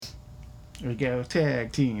Here we go.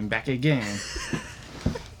 Tag team back again.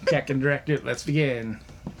 Jack and director, let's begin.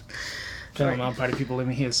 Come on, party people, let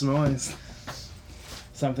me hear some noise.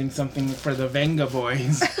 Something for the Venga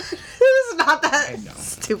boys. It's not that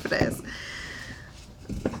stupid ass.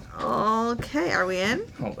 Okay, are we in?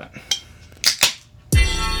 Hold on.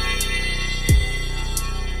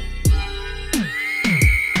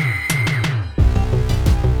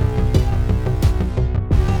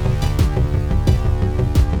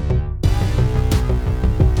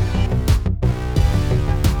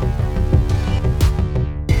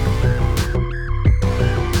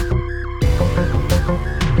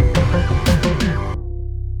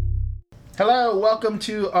 Hello, welcome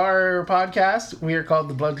to our podcast. We are called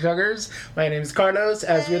The Blood Chuggers. My name is Carlos.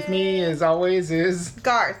 As with me, as always, is...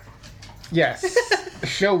 Garth. Yes.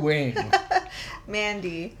 Show Wing.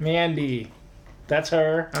 Mandy. That's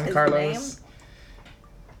her. I'm Is Carlos.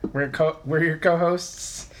 We're your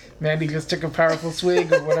co-hosts. Mandy just took a powerful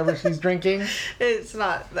swig of whatever she's drinking. It's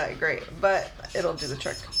not that great, but it'll do the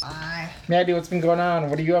trick. Bye. Mandy, what's been going on?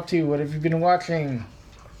 What are you up to? What have you been watching?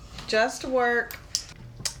 Just work.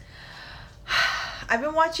 I've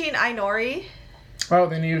been watching Ainori. Oh,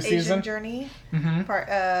 the new Asian season? Journey.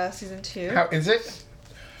 Mm-hmm. Season 2. How is it?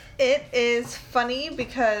 It is funny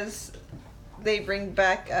because they bring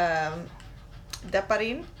back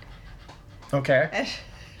Deparin. Okay.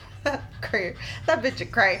 Cry. That bitch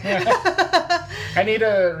would cry. I need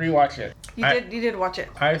to rewatch it. You did watch it.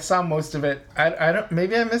 I saw most of it. I don't.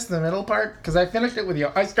 Maybe I missed the middle part because I finished it with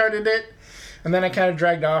y'all. I started it, and then I kind of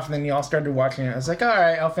dragged off, and then y'all started watching it. I was like, all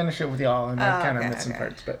right, I'll finish it with y'all, and I kind of missed some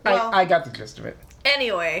parts, but well, I got the gist of it.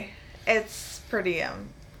 Anyway, it's pretty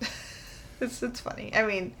it's funny. I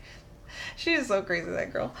mean, she is so crazy,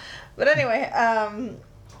 that girl. But anyway,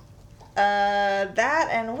 that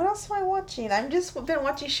and what else am I watching? I've just been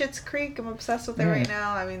watching Schitt's Creek. I'm obsessed with it right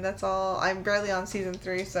now. I mean, that's all. I'm barely on season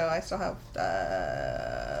 3, so I still have.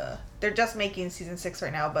 They're just making season 6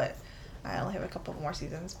 right now, but I only have a couple more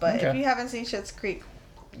seasons. But if you haven't seen Schitt's Creek,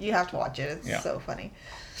 you have to watch it. It's so funny.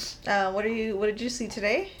 What did you see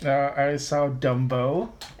today? I saw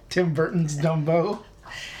Dumbo, Tim Burton's Dumbo,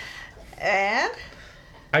 and.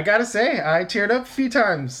 I gotta say, I teared up a few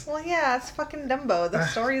times. Well, yeah, it's fucking Dumbo. The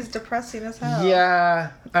story is depressing as hell.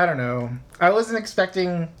 Yeah, I don't know. I wasn't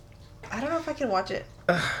expecting... I don't know if I can watch it.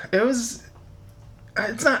 It was...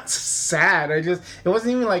 It's not sad. It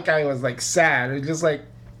wasn't even like I was, like, sad. It was just, like,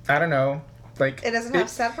 I don't know. Like... It doesn't have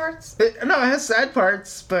sad parts? No, it has sad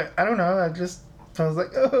parts, but I don't know. I was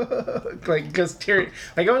like, oh, like, just tearing...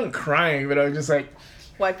 Like, I wasn't crying, but I was just like...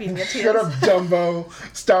 Wiping your tears. Shut up, Dumbo.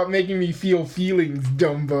 Stop making me feel feelings,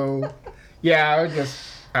 Dumbo. Yeah,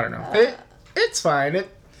 I don't know. It's fine.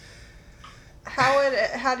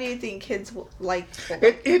 How do you think kids like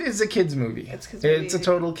it? It is a kids movie. It's a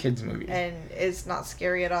total kids movie. And it's not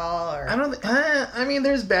scary at all? Or? I don't I mean,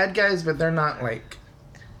 there's bad guys, but they're not, like,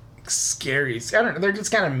 scary. I don't know. They're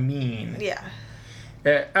just kind of mean. Yeah.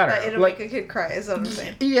 I don't know. It'll make a kid cry, is what I'm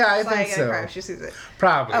saying. Yeah, I think so. Cry if she sees it.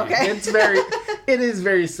 Probably. Okay. It is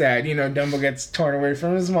very sad. You know, Dumbo gets torn away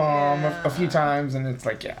from his mom a few times, and it's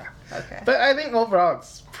like, yeah. Okay. But I think overall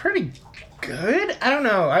it's pretty good. I don't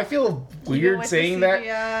know. I feel weird saying that.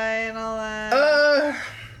 And all that.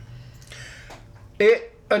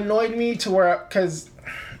 It annoyed me to where, because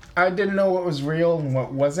I didn't know what was real and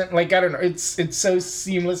what wasn't. Like, I don't know. It's so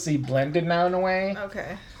seamlessly blended now in a way.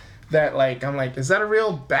 Okay. That, like, I'm like, is that a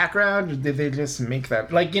real background, or did they just make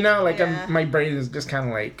that? Like, you know, like, my brain is just kind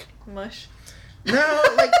of like... Mush. No,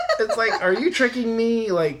 like, it's like, are you tricking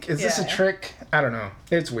me? Like, is this a trick? I don't know.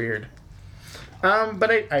 It's weird.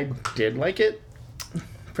 But I did like it.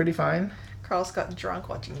 Pretty fine. Carlos got drunk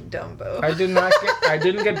watching Dumbo. I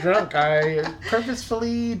didn't get drunk. I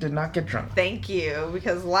purposefully did not get drunk. Thank you,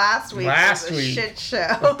 because last week was a shit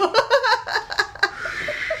show.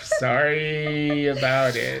 Sorry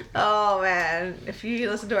about it. Oh, man. If you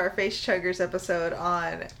listen to our Face Chuggers episode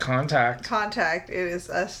on... Contact, it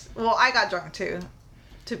is us... Well, I got drunk, too,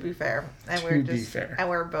 to be fair. And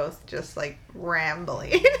we're both just, like,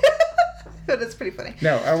 rambling. But it's pretty funny.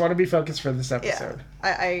 No, I want to be focused for this episode.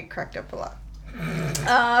 Yeah, I cracked up a lot.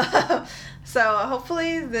 So,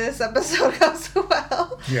 hopefully this episode goes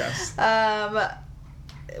well. Yes.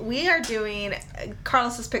 We are doing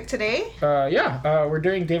Carlos's pick today. We're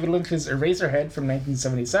doing David Lynch's Eraserhead from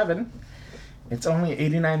 1977. It's only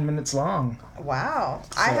 89 minutes long. Wow.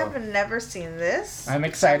 So, I have never seen this. I'm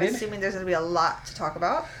excited. I'm assuming there's going to be a lot to talk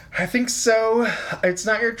about. I think so. It's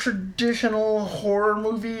not your traditional horror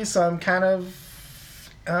movie, so I'm kind of,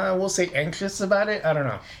 we'll say anxious about it. I don't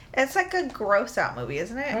know. It's like a gross out movie,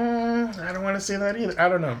 isn't it? I don't want to say that either. I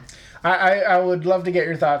don't know. I would love to get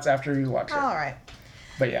your thoughts after you watch it. All right.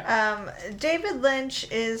 But yeah. David Lynch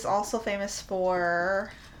is also famous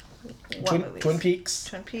for Twin Peaks.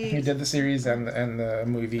 Twin Peaks. He did the series and the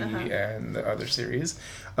movie and the other series.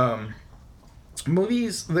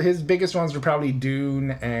 Movies, his biggest ones were probably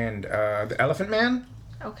Dune and The Elephant Man.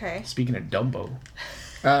 Okay. Speaking of Dumbo.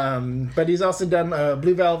 But he's also done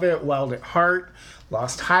Blue Velvet, Wild at Heart,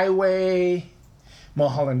 Lost Highway,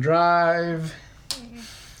 Mulholland Drive,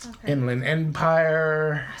 Inland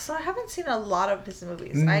Empire. So I haven't seen a lot of his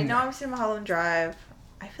movies. I know I've seen Mulholland Drive.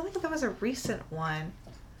 I feel like there was a recent one.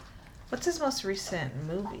 What's his most recent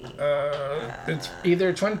movie? It's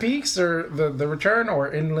either Twin Peaks or the Return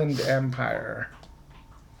or Inland Empire.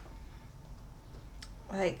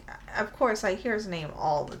 Like, of course, I hear his name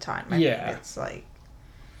all the time. I mean, it's like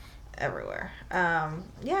everywhere.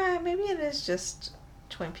 Yeah, maybe it is just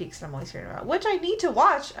Twin Peaks that I'm always hearing about, which I need to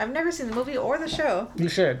watch. I've never seen the movie or the show. You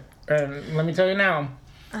should. And let me tell you now,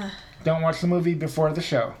 don't watch the movie before the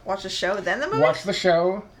show. Watch the show, then the movie? Watch the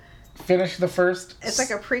show. Finish the first. It's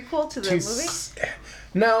like a prequel to the movie?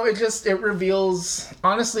 No, it reveals,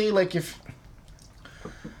 honestly, like if...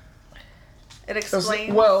 It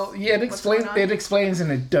explains. Well, yeah, it explains and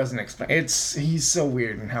it doesn't explain. He's so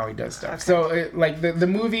weird in how he does stuff. Okay. So the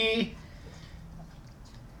movie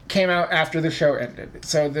came out after the show ended.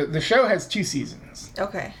 So the show has 2 seasons.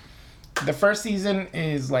 Okay. The first season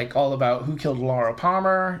is like all about who killed Laura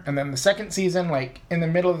Palmer, and then the second season, like in the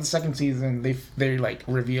middle of the second season, they like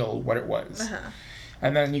reveal what it was.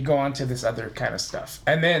 And then you go on to this other kind of stuff.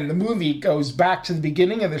 And then the movie goes back to the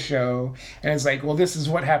beginning of the show, and it's like, well, this is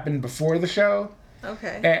what happened before the show.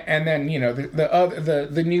 Okay. And then, you know,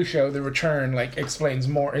 the new show, The Return, like, explains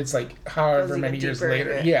more. It's like however many years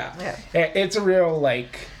later. Yeah. It's a real,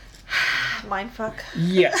 like... mindfuck.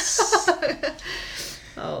 Yes.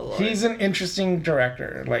 Oh, Lord. He's an interesting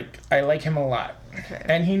director. Like, I like him a lot. Okay.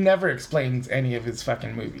 And he never explains any of his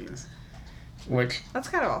fucking movies. Which... That's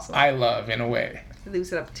kind of awesome. I love, in a way.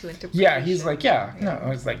 Leaves it up to interpretation. Yeah, he's like, no,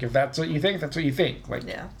 it's like, if that's what you think, that's what you think. Like,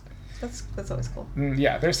 yeah, that's always cool.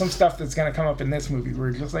 Yeah, there's some stuff that's going to come up in this movie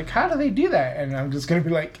where you're just like, how do they do that? And I'm just going to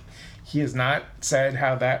be like, he has not said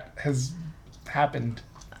how that has happened.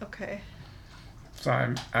 Okay.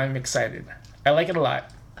 So I'm excited. I like it a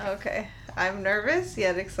lot. Okay. I'm nervous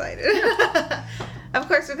yet excited. Of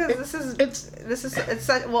course, because it's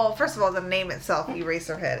such, well, first of all, the name itself,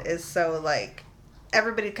 Eraserhead, is so like,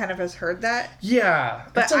 everybody kind of has heard that. Yeah.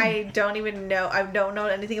 But I don't even know. I don't know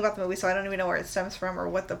anything about the movie, so I don't even know where it stems from or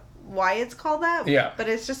why it's called that. Yeah. But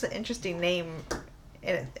it's just an interesting name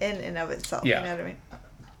in and of itself. Yeah. You know what I mean?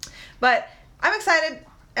 But I'm excited.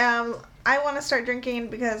 I want to start drinking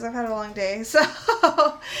because I've had a long day. So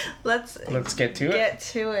let's get to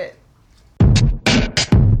it.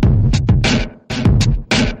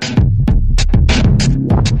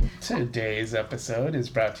 Today's episode is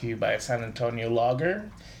brought to you by San Antonio Lager,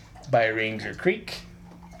 by Ranger Creek.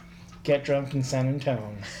 Get drunk in San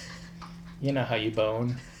Antonio. You know how you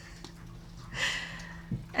bone.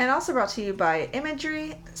 And also brought to you by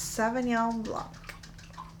Imagery Sauvignon Blanc.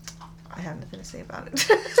 I have nothing to say about it.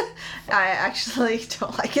 I actually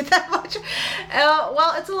don't like it that much.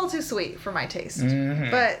 Well, it's a little too sweet for my taste. Mm-hmm.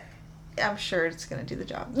 But I'm sure it's going to do the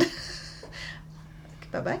job.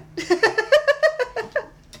 Bye-bye.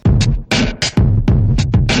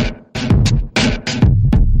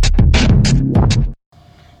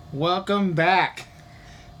 Welcome back.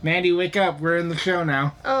 Mandy, wake up. We're in the show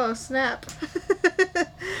now. Oh, snap.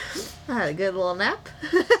 I had a good little nap.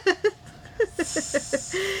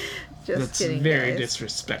 That's kidding, very guys.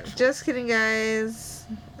 Disrespectful. Just kidding, guys.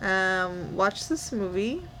 Watch this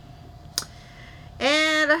movie.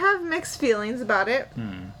 And I have mixed feelings about it.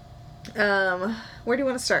 Where do you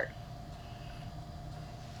want to start?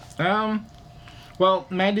 Well,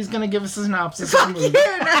 Mandy's going to give us a synopsis of the movie.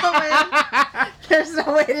 You know, man. There's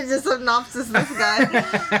no way to just synopsis this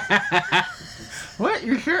guy. What?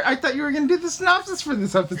 You're sure? I thought you were going to do the synopsis for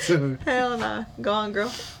this episode. Hell no. Go on,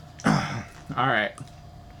 girl. All right.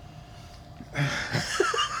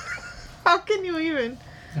 How can you even?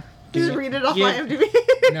 Just read it off my IMDb.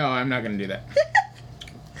 No, I'm not going to do that.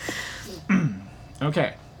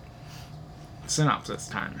 Okay. Synopsis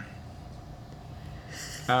time.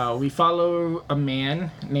 We follow a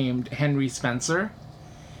man named Henry Spencer,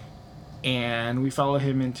 and we follow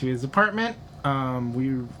him into his apartment.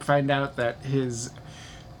 We find out that his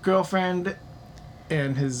girlfriend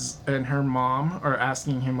and her mom are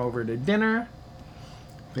asking him over to dinner.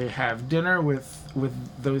 They have dinner with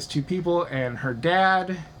those two people and her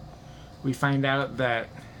dad. We find out that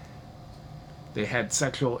they had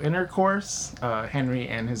sexual intercourse, Henry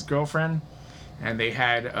and his girlfriend, and they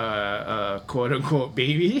had a quote-unquote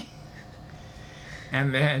baby.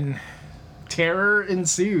 And then terror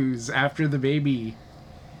ensues after the baby.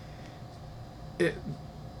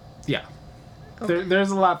 Yeah. Okay. There's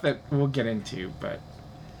a lot that we'll get into, but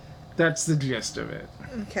that's the gist of it.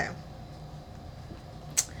 Okay.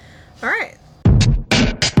 All right.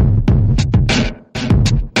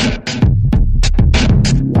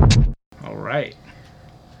 All right.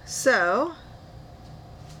 So,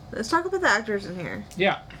 let's talk about the actors in here.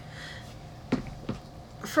 Yeah.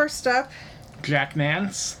 First up, Jack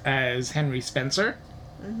Nance as Henry Spencer.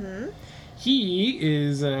 Mm-hmm. He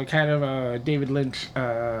is kind of a David Lynch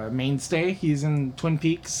mainstay. He's in Twin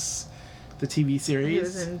Peaks, the TV series. He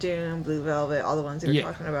was in Dune, Blue Velvet, all the ones you're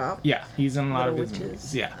talking about. Yeah, he's in a lot of his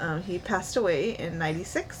movies. Yeah. He passed away in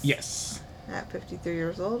 96. Yes. At 53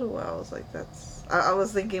 years old. Well, I was like, that's... I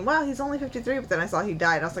was thinking, wow, he's only 53, but then I saw he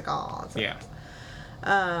died. I was like, oh, that's yeah.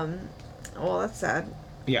 Well, that's sad.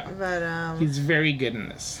 Yeah. But, he's very good in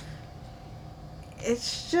this.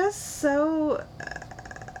 It's just so...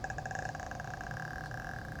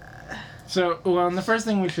 and the first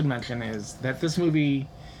thing we should mention is that this movie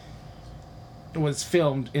was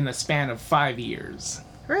filmed in a span of 5 years.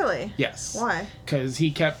 Really? Yes. Why? Because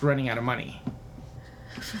he kept running out of money.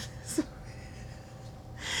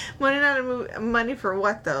 Running out of money for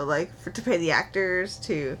what, though? Like, to pay the actors,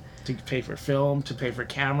 to pay for film, to pay for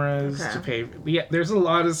cameras, to pay... Yeah, there's a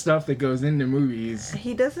lot of stuff that goes into movies.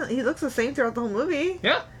 He looks the same throughout the whole movie.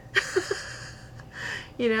 Yeah.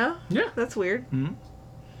 You know? Yeah. That's weird. Mm-hmm.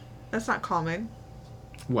 That's not common.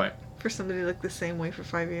 What? For somebody to look the same way for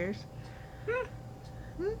 5 years.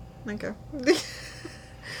 Okay.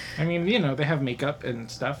 I mean, they have makeup and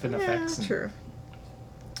stuff and effects. Yeah, true.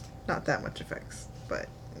 Not that much effects, but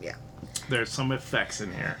yeah. There's some effects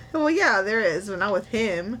in here. Well, yeah, there is, but not with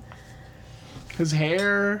him. His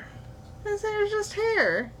hair. His hair's just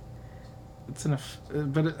hair.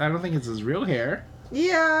 But I don't think it's his real hair.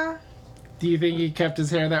 Yeah. Do you think he kept his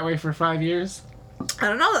hair that way for 5 years? I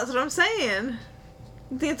don't know. That's what I'm saying.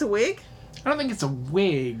 You think it's a wig? I don't think it's a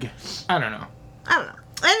wig. I don't know.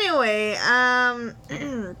 Anyway,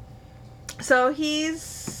 so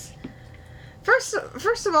he's... First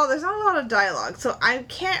of all, there's not a lot of dialogue, so I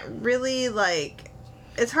can't really,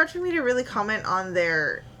 it's hard for me to really comment on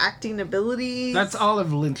their acting abilities. That's all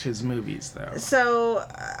of Lynch's movies, though. So,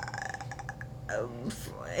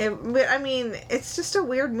 it's just a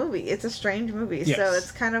weird movie. It's a strange movie, yes. So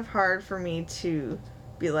it's kind of hard for me to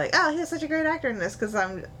be like, oh, he's such a great actor in this, because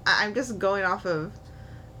I'm just going off of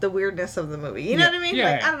the weirdness of the movie. You know what I mean?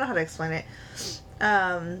 Yeah, I don't know how to explain it.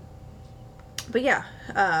 But yeah,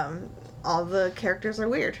 all the characters are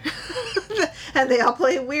weird. And they all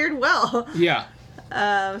play weird well. Yeah.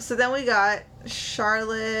 So then we got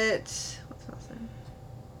Charlotte... What's her name?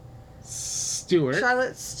 Stewart.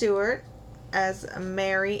 Charlotte Stewart as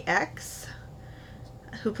Mary X,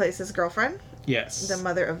 who plays his girlfriend. Yes. The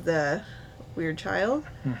mother of the weird child.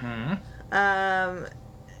 Mm-hmm.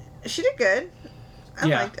 She did good.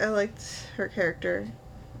 I liked her character.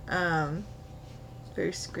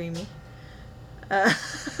 Very screamy.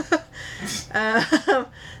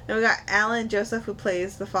 Then we got Alan Joseph, who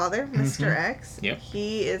plays the father, Mr. X. Yep.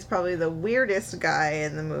 He is probably the weirdest guy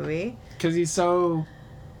in the movie. Because he's so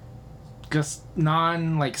just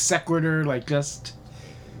sequitur,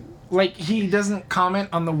 he doesn't comment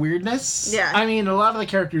on the weirdness. Yeah. I mean, a lot of the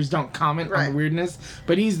characters don't comment on the weirdness,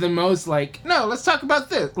 but he's the most no, let's talk about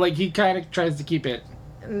this. He kind of tries to keep it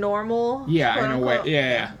normal. Yeah, in a way.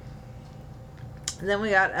 Yeah. Then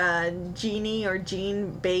we got Jeannie or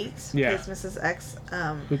Jean Bates, who plays Mrs. X.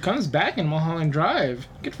 Who comes back in Mulholland Drive.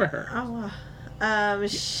 Good for her. Oh, wow.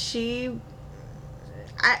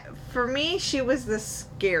 For me, she was the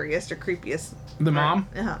scariest or creepiest. The mom?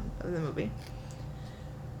 Of the movie.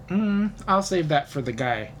 I'll save that for the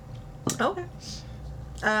guy. Okay.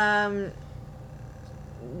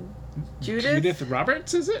 Judith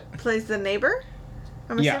Roberts, is it? Plays the neighbor?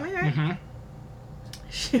 I'm assuming, right? Mm-hmm.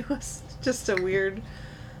 She was just a weird...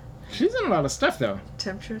 She's in a lot of stuff, though.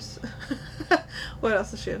 Temptress. What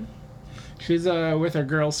else is she in? She's with her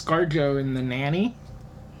girl Scarjo in The Nanny.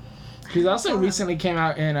 She's also recently came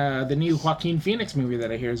out in the new Joaquin Phoenix movie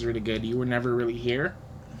that I hear is really good. You Were Never Really Here.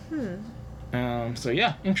 So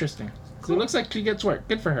yeah, interesting. Cool. So it looks like she gets work.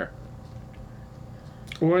 Good for her.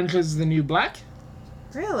 Orange is the New Black.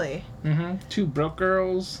 Really? Mm-hmm. Two Broke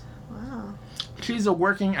Girls. Wow. She's a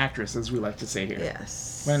working actress, as we like to say here.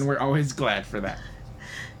 Yes. And we're always glad for that.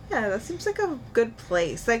 Yeah, that seems like a good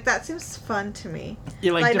place. That seems fun to me.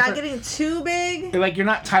 You're not getting too big. You're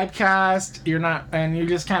not typecast. You're not, and you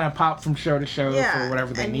just kind of pop from show to show for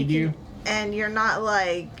whatever they need you. And you're not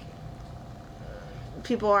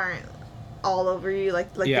people aren't all over you, like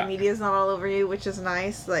yeah. the media's not all over you, which is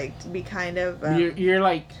nice. Like, to be kind of you're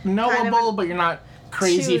like knowable, but you're not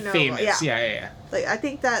crazy famous. Yeah. Like, I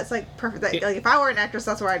think that's like perfect. Like, if I were an actress,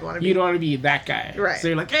 that's where I'd want to be. You don't want to be that guy, right? So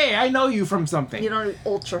you're like, hey, I know you from something. You don't want to be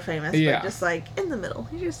ultra famous, but just like in the middle.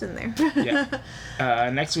 You're just in there. Yeah.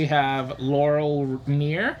 Next we have Laurel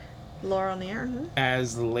Neer. Laurel Neer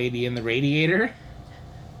as the lady in the radiator.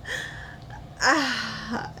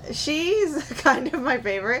 She's kind of my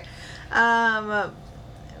favorite.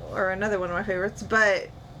 Or another one of my favorites, but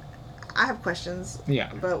I have questions.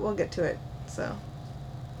 Yeah. But we'll get to it, so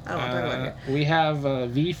I don't want to talk about it. We have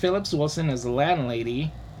V. Phillips Wilson as the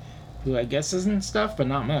landlady, who I guess is in stuff, but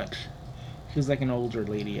not much. She's like an older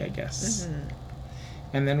lady, I guess. Mm-hmm.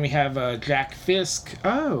 And then we have Jack Fisk.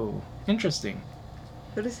 Oh, interesting.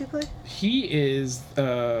 Who does he play? He is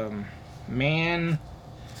man...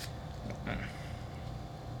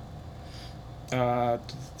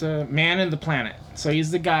 the man in the planet. So he's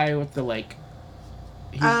the guy with the like,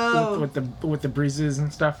 with the bruises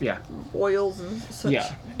and stuff. Yeah, oils and such.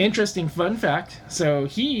 Yeah, interesting fun fact. So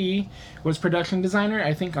he was production designer,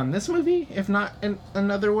 I think, on this movie, if not in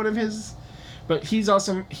another one of his. But he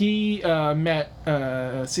met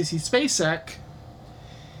Sissy Spacek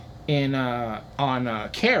on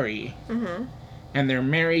Carrie, and they're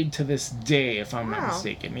married to this day, if I'm not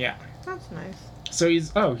mistaken. Yeah, that's nice. So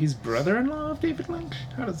he's brother-in-law of David Lynch?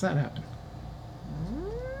 How does that happen?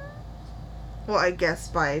 Well, I guess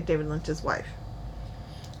by David Lynch's wife.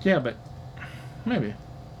 Yeah, but maybe.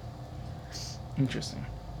 Interesting.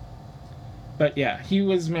 But yeah, he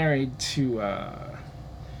was married to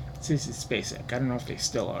Sissy Spacek. I don't know if they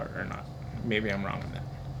still are or not. Maybe I'm wrong on that.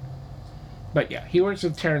 But yeah, he works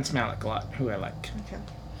with Terrence Malick a lot, who I like. Okay.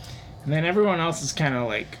 And then everyone else is kind of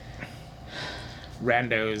like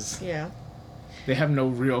randos. Yeah. They have no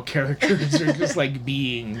real characters. They're just like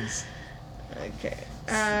beings. Okay.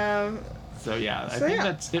 So yeah, I think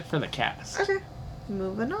that's it for the cast. Okay.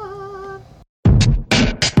 Moving on.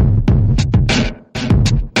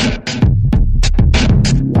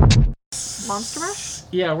 Monster Mash?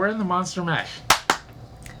 Yeah, we're in the Monster Mash.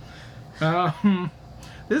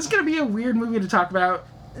 This is gonna be a weird movie to talk about.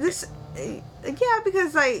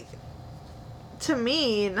 Because like, to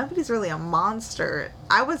me, nobody's really a monster.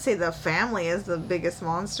 I would say the family is the biggest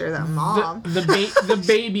monster. That mom. The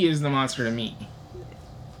baby is the monster to me.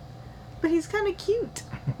 But he's kind of cute.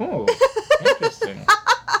 Oh, interesting.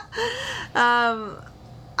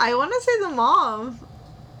 I want to say the mom.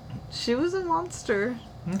 She was a monster.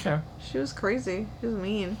 Okay. She was crazy. She was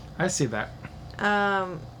mean. I see that.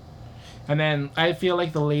 And then I feel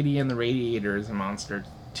like the lady in the radiator is a monster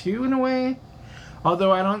too, in a way.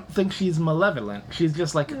 Although I don't think she's malevolent. She's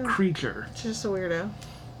just like a creature. She's just a weirdo.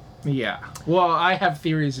 Yeah. Well, I have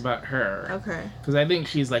theories about her. Okay. Because I think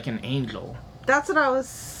she's like an angel. That's what I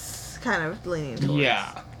was kind of leaning towards.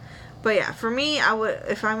 Yeah. But yeah, for me,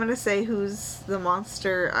 if I'm going to say who's the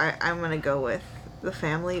monster, I'm going to go with the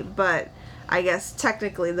family. But I guess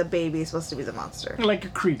technically the baby is supposed to be the monster. Like a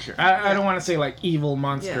creature. I don't want to say like evil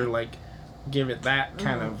monster, like give it that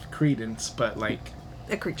kind of credence, but like...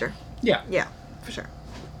 A creature. Yeah. Yeah. For sure.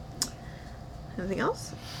 Anything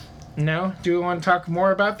else? No? Do we want to talk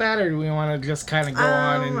more about that, or do we want to just kind of go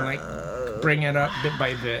on and like bring it up bit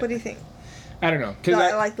by bit? What do you think? I don't know.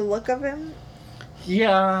 I like the look of him.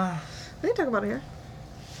 Yeah. We can talk about it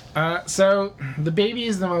here. So the baby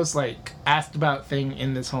is the most like asked about thing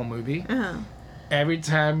in this whole movie. Every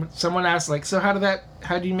time someone asks, like, so how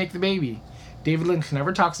do you make the baby? David Lynch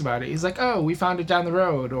never talks about it. He's like, oh, we found it down the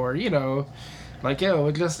road, or like, yo,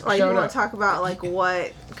 it just showed you up. want to talk about, like,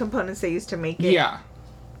 what components they used to make it? Yeah.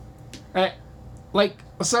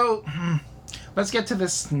 Let's get to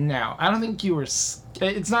this now. I don't think you were...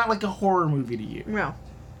 It's not like a horror movie to you. No.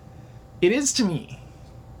 It is to me.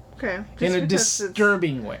 Okay. In a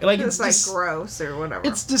disturbing way. Like, it's like gross or whatever.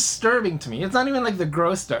 It's disturbing to me. It's not even like the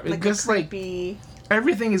gross stuff. It's just creepy...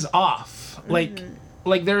 everything is off.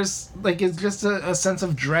 Like there's it's just a sense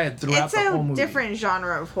of dread throughout the whole movie. It's a different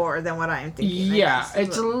genre of horror than what I'm thinking. Yeah,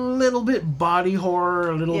 it's a little bit body horror,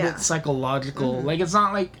 a little bit psychological. Like it's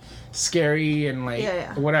not like scary and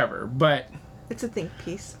like whatever, but it's a think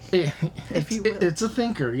piece. If you will. It's a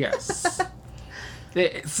thinker, yes.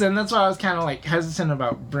 And that's why I was kind of like hesitant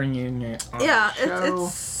about bringing it on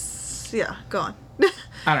the show. Go on.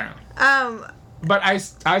 I don't know. But I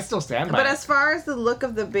still stand by it. But as far as the look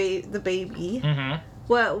of the baby,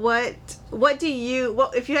 what do you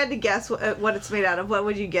if you had to guess what it's made out of, what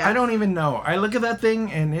would you guess? I don't even know. I look at that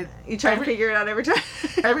thing and you try to figure it out every time.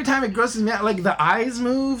 Every time it grosses me out. Like the eyes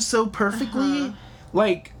move so perfectly,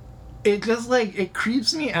 like it just like it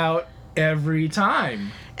creeps me out every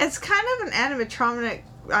time. It's kind of an animatronic,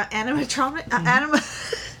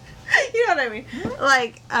 you know what I mean?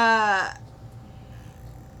 Like,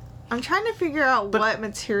 I'm trying to figure out what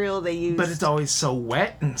material they use. But it's always so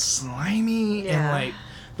wet and slimy, and like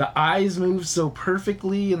the eyes move so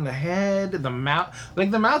perfectly, and the head, the mouth.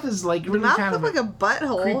 Like the mouth is like really kind of like a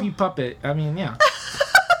butthole. Creepy puppet. I mean, yeah.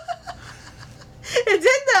 It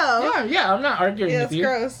did though. Yeah. I'm not arguing with you.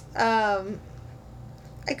 It's gross.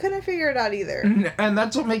 I couldn't figure it out either. And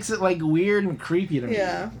that's what makes it like weird and creepy to me.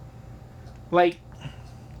 Yeah. Like.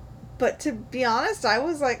 But to be honest, I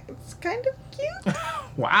was like, it's kind of cute.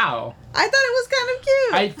 Wow. I thought it was kind of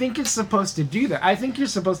cute. I think it's supposed to do that. I think you're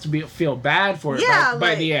supposed to feel bad for it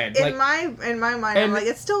by the end. In my mind, I'm like,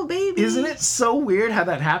 it's still a baby. Isn't it so weird how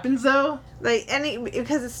that happens though? Like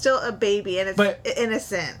because it's still a baby and it's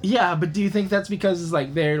innocent. Yeah, but do you think that's because it's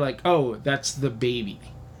like they're like, oh, that's the baby?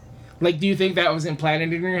 Like, do you think that was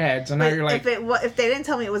implanted in your head? So now you're like, if they didn't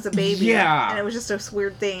tell me it was a baby, and it was just a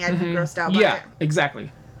weird thing, I'd be grossed out by it. Yeah,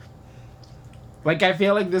 exactly. Like, I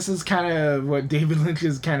feel like this is kind of what David Lynch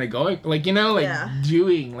is kind of going, like, you know, like,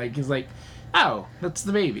 doing. Like, he's like, oh, that's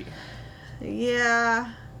the baby.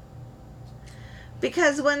 Yeah.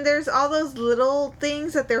 Because when there's all those little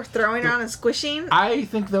things that they're throwing around and squishing. I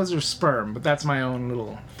think those are sperm, but that's my own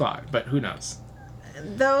little thought. But who knows?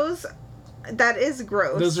 That is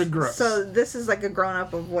gross. Those are gross. So this is like a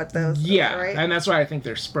grown-up of what those are, right? And that's why I think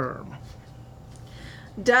they're sperm.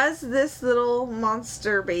 Does this little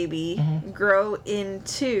monster baby grow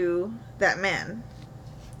into that man?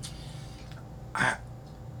 I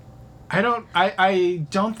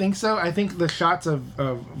don't think so. I think the shots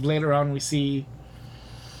of later on we see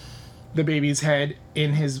the baby's head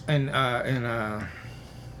in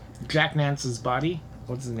Jack Nance's body.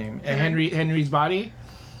 What's his name? Henry's body.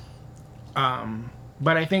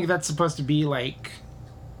 But I think that's supposed to be like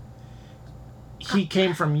he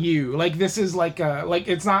came from you. Like this is like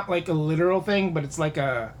it's not like a literal thing, but it's like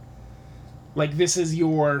this is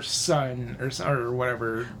your son or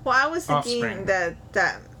whatever. Well, I was thinking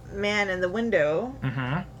that man in the window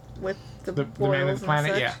with the man in the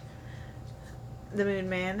planet, and such, the Moon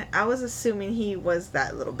Man. I was assuming he was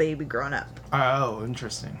that little baby grown up. Oh,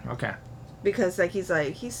 interesting. Okay. Because he's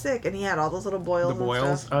sick and he had all those little boils. The boils.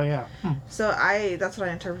 And stuff. Oh yeah. So that's what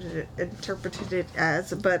I interpreted it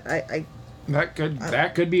as. But I that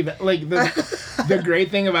could be like the great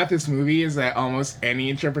thing about this movie is that almost any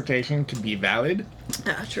interpretation could be valid.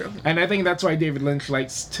 Yeah, true. And I think that's why David Lynch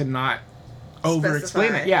likes to not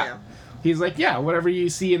over-explain it. Yeah. He's like, whatever you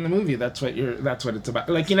see in the movie, that's what it's about.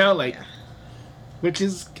 Like, you know, like, which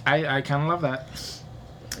is I kind of love that.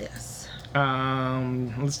 Yes.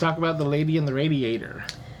 Let's talk about the lady in the radiator.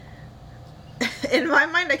 In my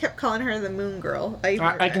mind, I kept calling her the Moon Girl.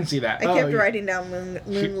 I can see that. I kept writing down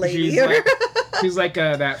Moon Lady. She's like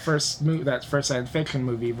that first science fiction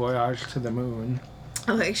movie, Voyage to the Moon.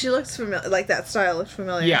 Okay, she looks familiar. Like that style looks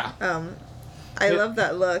familiar. Yeah. I love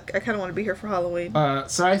that look. I kind of want to be here for Halloween.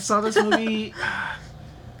 So I saw this movie.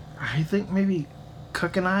 I think maybe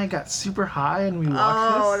Cook and I got super high and we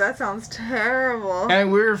watched this. Oh, that sounds terrible.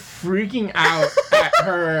 And we were freaking out at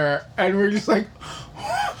her, and we're just like,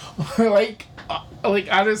 like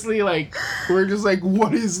honestly, like we're just like,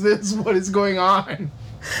 what is this? What is going on?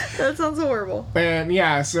 That sounds horrible. And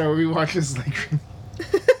so we watched this like,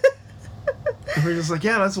 and we're just like,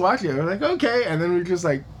 let's watch it. We're like, okay, and then we're just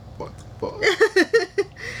like, what the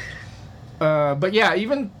fuck? But yeah,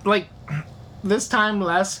 even like. This time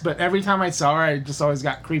less, but every time I saw her, I just always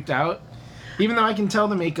got creeped out. Even though I can tell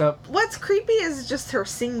the makeup. What's creepy is just her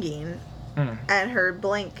singing and her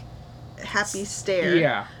blank, happy stare.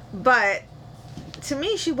 Yeah. But to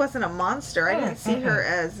me, she wasn't a monster. I didn't see her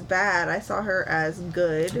as bad. I saw her as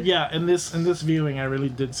good. Yeah, in this viewing, I really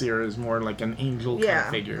did see her as more like an angel kind of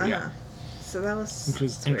figure. Yeah. So that was. Which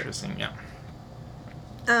was interesting. Yeah.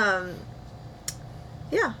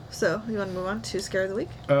 Yeah, so you want to move on to Scare of the Week?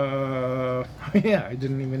 Yeah, I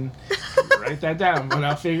didn't even write that down, but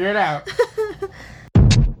I'll figure it out.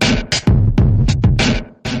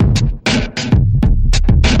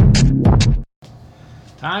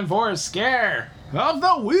 Time for a Scare of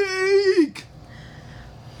the Week!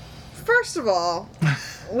 First of all,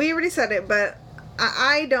 we already said it, but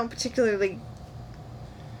I don't particularly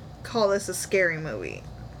call this a scary movie.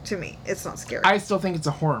 To me, it's not scary. I still think it's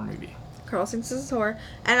a horror movie. Carl thinks this is horror,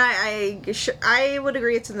 and I would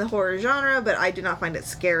agree it's in the horror genre, but I do not find it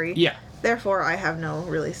scary. Yeah. Therefore, I have no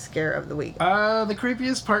really scare of the week. The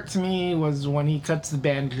creepiest part to me was when he cuts the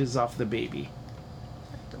bandages off the baby.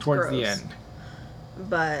 Towards the end.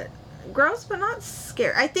 But gross, but not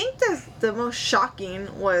scary. I think the most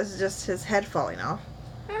shocking was just his head falling off.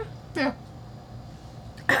 Yeah.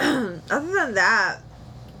 Other than that,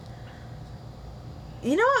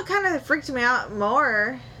 you know what kind of freaked me out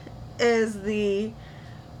more is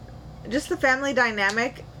just the family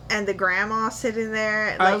dynamic and the grandma sitting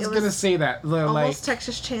there. I was gonna say that. Almost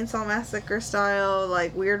Texas Chainsaw Massacre style,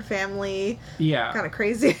 like weird family. Yeah. Kind of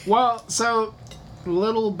crazy. Well, so,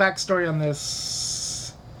 little backstory on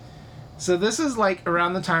this. So this is like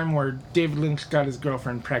around the time where David Lynch got his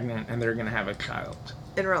girlfriend pregnant and they're gonna have a child.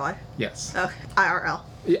 In real life? Yes. Okay. IRL.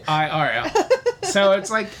 IRL. So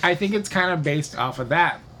it's like, I think it's kind of based off of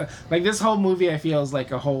that. Like, this whole movie, I feel, is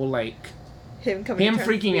like a whole, like... Him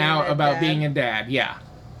freaking out about being a dad, yeah.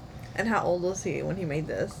 And how old was he when he made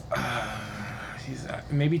this? He's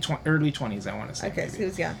maybe early 20s, I want to say. Okay, so he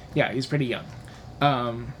was young. Yeah, he's pretty young.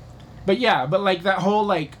 But yeah, but like that whole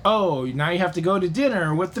like, oh, now you have to go to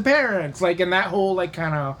dinner with the parents. Like, and that whole like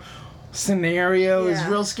kind of scenario is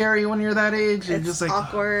real scary when you're that age. It's just like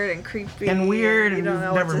awkward and creepy. And weird. You don't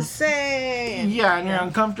know what to say. And you're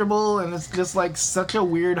uncomfortable, and it's just like such a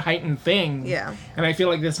weird heightened thing. Yeah. And I feel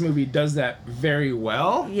like this movie does that very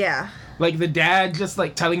well. Yeah. Like the dad just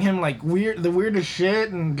like telling him like the weirdest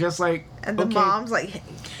shit, and just like, and the mom's like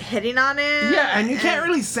hitting on it. Yeah, and you can't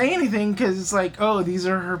really say anything because it's like, oh, these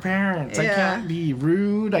are her parents. I can't be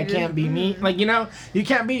rude. I can't be mean. Like, you know, you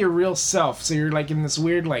can't be your real self. So you're like in this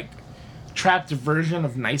weird like trapped version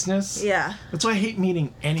of niceness. Yeah. That's why I hate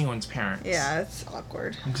meeting anyone's parents. Yeah, it's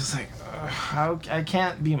awkward. I'm just like, I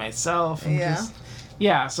can't be myself. And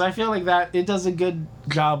so I feel like that it does a good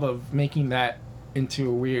job of making that into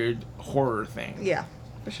a weird horror thing. Yeah,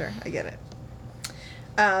 for sure. I get it.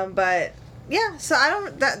 But yeah, so I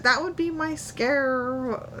don't. That would be my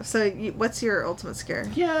scare. So what's your ultimate scare?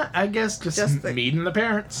 Yeah, I guess just meeting the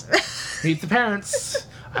parents. Meet the parents.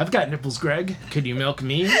 I've got nipples, Greg. Could you milk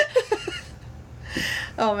me?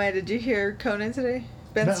 Oh man, did you hear Conan today?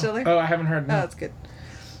 Ben Stiller? Oh, I haven't heard. No. Oh, that's good.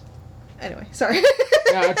 Anyway, sorry.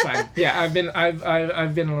 Yeah, that's fine. Yeah, I've been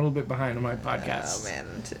a little bit behind on my podcast. Oh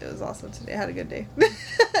man, it was awesome today. I had a good day.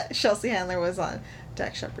 Chelsea Handler was on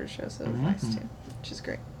Dax Shepard's show, so it was nice too, which is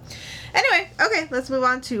great. Anyway, okay, let's move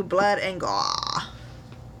on to Blood and Gore.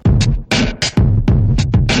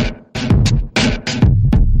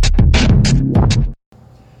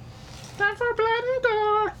 Time for Blood and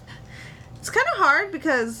Gore. It's kind of hard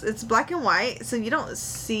because it's black and white, so you don't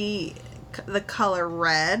see the color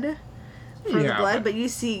red for the blood, but you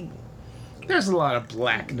see there's a lot of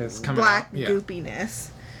blackness coming out. Goopiness,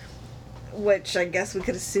 which I guess we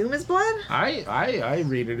could assume is blood. I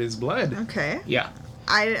read it as blood. Okay. Yeah.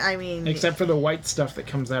 I mean, except for the white stuff that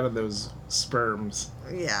comes out of those sperms.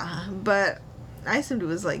 Yeah, but I assumed it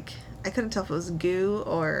was like, I couldn't tell if it was goo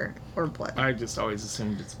or blood. I just always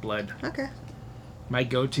assumed it's blood. Okay. My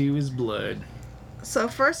go-to is blood. So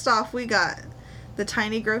first off, we got the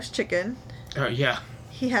tiny gross chicken. Oh yeah.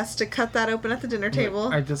 He has to cut that open at the dinner table.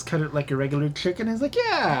 I just cut it like a regular chicken. He's like,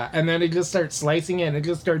 yeah. And then it just starts slicing it, and it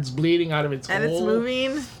just starts bleeding out of its hole. And it's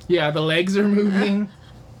moving. Yeah, the legs are moving.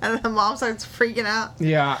 And then the mom starts freaking out.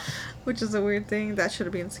 Yeah. Which is a weird thing. That should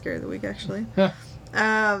have been Scare of the Week, actually. Yeah,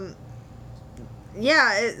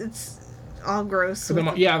 it's all gross. So the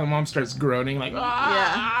mom starts groaning like,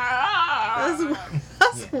 ah! Yeah.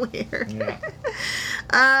 That's weird. Yeah.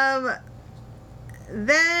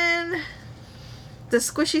 Then the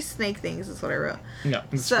squishy snake things is what I wrote. Yeah,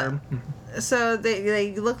 sperm. So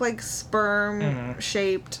they look like sperm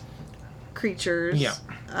shaped creatures. Yeah.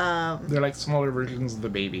 They're like smaller versions of the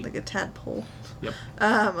baby. Like a tadpole. Yep.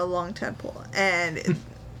 A long tadpole. And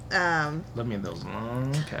love me those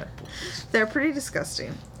long tadpoles. They're pretty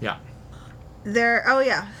disgusting. Yeah.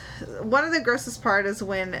 One of the grossest part is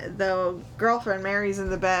when the girlfriend Mary's in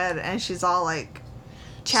the bed and she's all like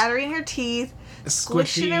chattering her teeth,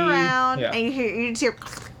 squishing around, and you just hear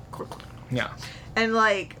yeah. And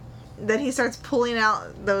like then he starts pulling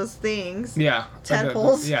out those things. Yeah.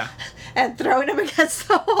 Tadpoles. Yeah. And throwing them against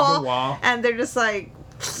the wall. And they're just like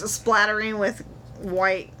splattering with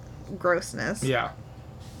white grossness. Yeah.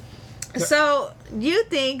 So you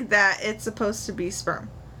think that it's supposed to be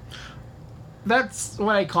sperm? That's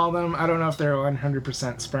what I call them. I don't know if they're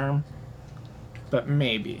 100% sperm, but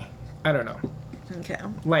maybe. I don't know. Okay.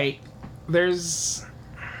 Like,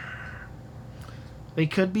 they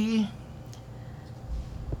could be.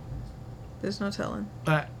 There's no telling.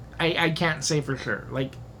 But I can't say for sure.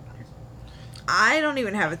 Like, I don't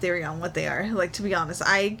even have a theory on what they are. Like, to be honest,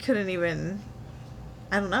 I couldn't even.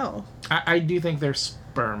 I don't know. I do think they're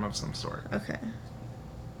sperm of some sort. Okay.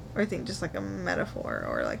 Or I think just like a metaphor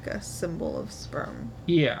or like a symbol of sperm.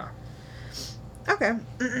 Yeah. Okay.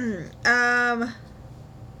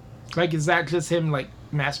 Like, is that just him like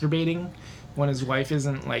masturbating when his wife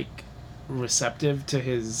isn't like receptive to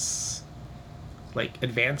his like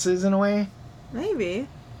advances in a way. Maybe.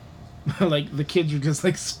 Like the kids are just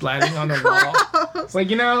like splatting on the wall. Like,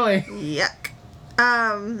 you know, like yuck.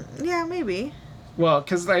 Yeah, maybe. Well,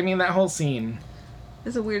 because I mean that whole scene.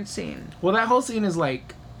 It's a weird scene. Well, that whole scene is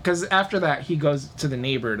like, because after that he goes to the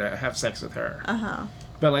neighbor to have sex with her.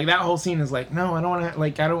 But like that whole scene is like, no, I don't want to.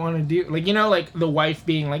 Like, I don't want to do. Like, you know, like the wife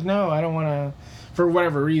being like, no, I don't want to. For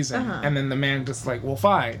whatever reason, and then the man just like, well,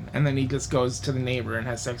 fine, and then he just goes to the neighbor and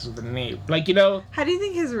has sex with the neighbor, like, you know. How do you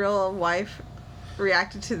think his real wife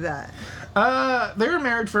reacted to that? They were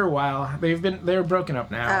married for a while. They're broken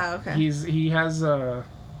up now. Oh, okay. He has a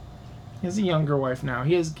younger wife now.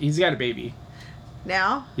 He's got a baby.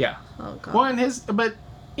 Now? Yeah. Oh god. Well, but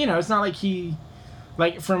you know, it's not like he,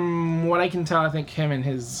 like from what I can tell, I think him and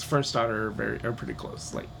his first daughter are pretty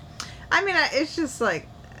close. Like, I mean, it's just like.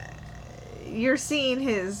 You're seeing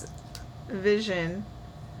his vision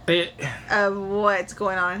of what's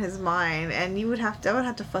going on in his mind, and that would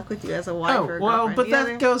have to fuck with you as a wife or a girlfriend. But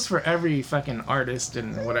that goes for every fucking artist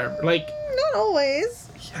and whatever. Like, not always.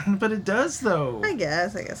 Yeah, but it does though. I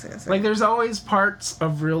guess. Like, there's always parts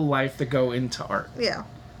of real life that go into art. Yeah.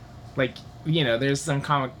 Like, you know, there's some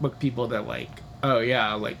comic book people that like, oh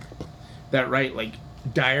yeah, like that write like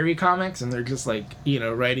diary comics, and they're just like, you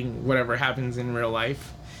know, writing whatever happens in real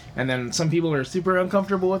life. And then some people are super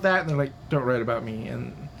uncomfortable with that, and they're like, don't write about me.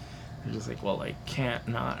 And you're just like, well, I can't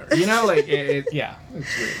not. You know, like, yeah,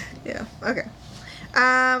 it's weird. Yeah, okay.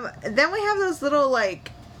 Then we have those little,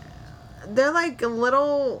 like, they're like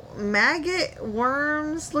little maggot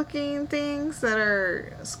worms looking things that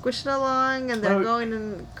are squishing along, and they're going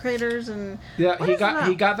in craters, and... Yeah, he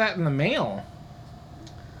got that in the mail.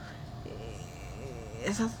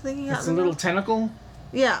 Is that the thing he got? It's a little tentacle?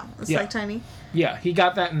 Yeah, it's like tiny. Yeah, he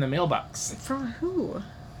got that in the mailbox. From who?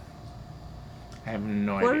 I have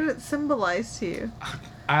no idea. What did it symbolize to you?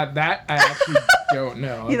 That I actually don't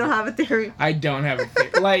know. You don't have a theory? I don't have a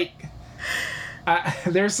theory. Like,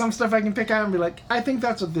 there's some stuff I can pick out and be like, I think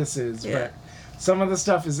that's what this is. Yeah. But some of the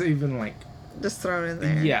stuff is even like... just thrown in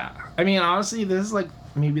there. Yeah. I mean, honestly, this is like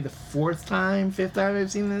maybe the fifth time I've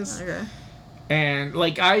seen this. Okay. And,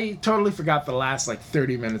 like, I totally forgot the last, like,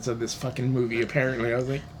 30 minutes of this fucking movie, apparently. I was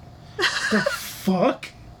like... the fuck?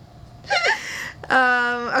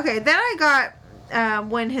 Okay, then I got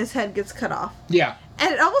when his head gets cut off. Yeah.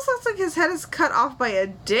 And it almost looks like his head is cut off by a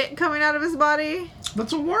dick coming out of his body.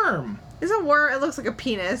 That's a worm. It's a worm. It looks like a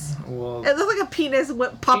penis. Well, it looks like a penis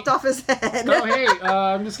popped off his head. Oh, hey,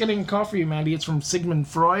 I'm just getting a call for you, Mandy. It's from Sigmund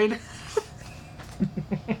Freud.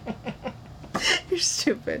 You're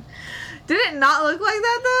stupid. Did it not look like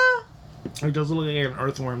that, though? It does look like an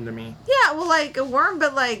earthworm to me. Yeah, well, like a worm,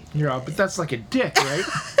 but like... Yeah, but that's like a dick, right?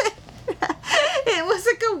 It was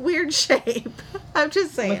like a weird shape. I'm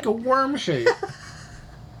just saying. Like a worm shape.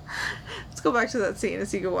 Let's go back to that scene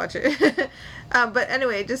so you can watch it. But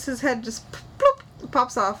anyway, just his head just bloop,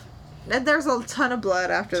 pops off. And there's a ton of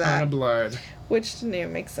blood after that. Ton of blood. Which didn't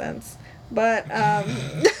even make sense. But,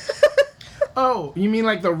 Oh, you mean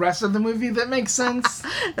like the rest of the movie that makes sense?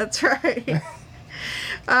 That's right.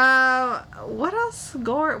 What else?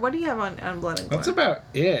 Gore? What do you have on Blood and Gore? That's about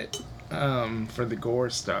it. For the gore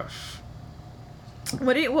stuff.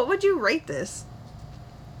 What would you rate this?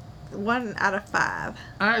 1 out of 5.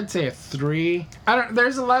 I'd say a 3.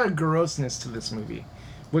 There's a lot of grossness to this movie,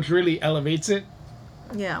 which really elevates it.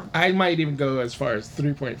 Yeah. I might even go as far as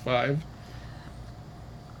 3.5.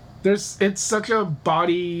 It's such a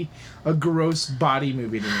gross body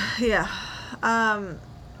movie to me. Yeah.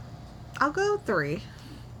 I'll go 3.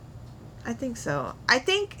 I think so. I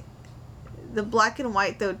think the black and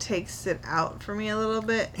white, though, takes it out for me a little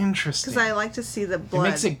bit. Interesting. Because I like to see the blood. It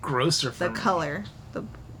makes it grosser for me. The color.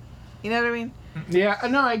 You know what I mean? Yeah,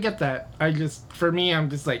 no, I get that. For me, I'm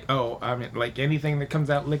just like, oh, I mean, like anything that comes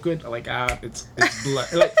out liquid, like, it's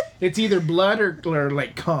blood. Like, it's either blood or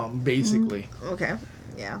like cum, basically. Okay.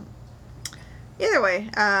 Yeah. Either way,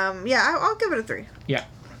 yeah, I'll give it a 3. Yeah.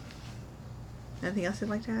 Anything else you'd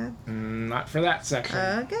like to add? Not for that section.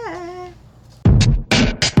 Okay.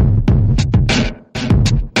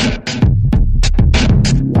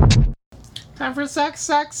 Time for sex.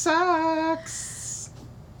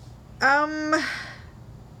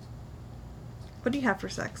 What do you have for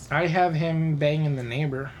sex? I have him banging the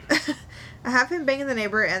neighbor. I have him banging the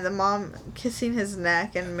neighbor and the mom kissing his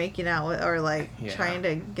neck and making out with, or like trying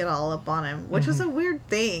to get all up on him, which was a weird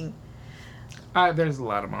thing. There's a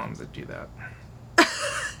lot of moms that do that.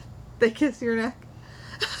 They kiss your neck?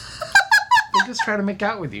 They just try to make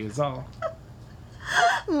out with you, is all.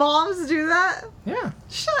 Moms do that? Yeah.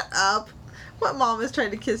 Shut up. What mom is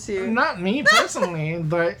trying to kiss you? Not me personally,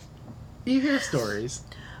 but you hear stories.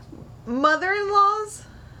 Mother-in-laws?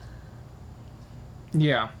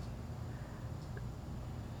 Yeah.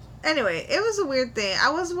 Anyway, it was a weird thing.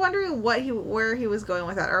 I was wondering where he was going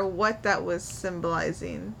with that, or what that was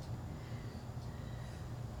symbolizing.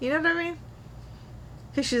 You know what I mean?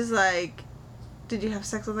 Because she's like, did you have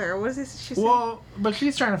sex with her? Or what is she saying? Well, but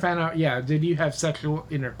she's trying to find out, did you have sexual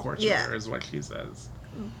intercourse with her, is what she says.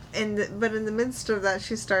 But in the midst of that,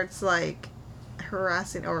 she starts, like,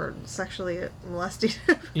 harassing or sexually molesting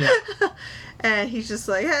him. Yeah. And he's just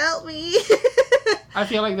like, help me. I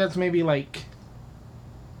feel like that's maybe, like,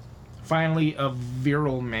 finally a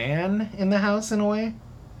virile man in the house in a way.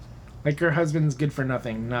 Like, her husband's good for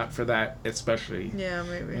nothing, not for that especially. Yeah,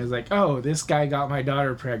 maybe. It's like, oh, this guy got my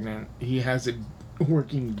daughter pregnant. He has a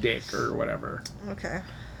working dick or whatever. Okay.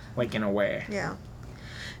 Like, in a way. Yeah.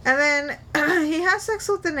 And then he has sex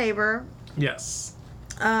with the neighbor. Yes.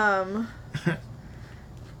 They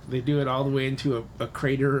do it all the way into a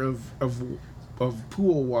crater of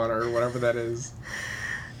pool water or whatever that is.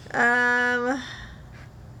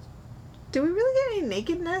 Do we really get any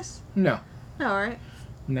nakedness? No. No, right?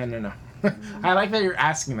 No. I like that you're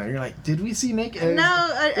asking that. You're like, did we see naked?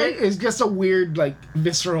 No. It's just a weird, like,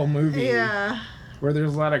 visceral movie. Yeah. Where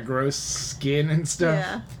there's a lot of gross skin and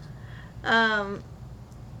stuff. Yeah.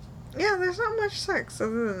 Yeah, there's not much sex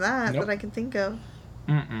other than that that I can think of.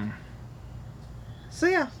 Mm-mm. So,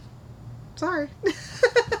 yeah. Sorry.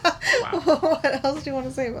 Wow. What else do you want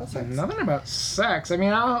to say about sex? Nothing about sex. I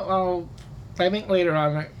mean, I think later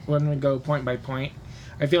on when we go point by point,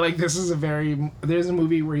 I feel like this is there's a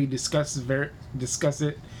movie where he discuss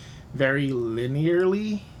it very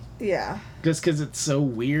linearly. Yeah. Just because it's so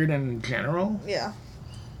weird in general. Yeah.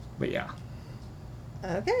 But yeah.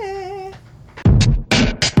 Okay.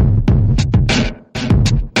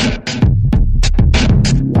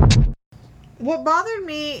 What bothered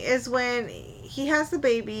me is when he has the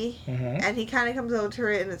baby and he kind of comes over to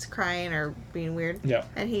it and it's crying or being weird. Yeah.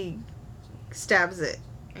 And he stabs it.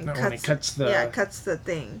 And cuts the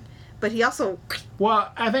thing. But he also...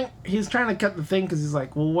 Well, I think he's trying to cut the thing because he's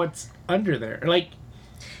like, well, what's under there? Like...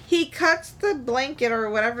 He cuts the blanket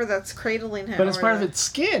or whatever that's cradling him. But it's part of its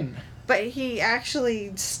skin. But he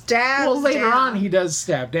actually stabs Well, later down. on he does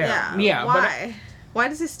stab down. Yeah. Why? Why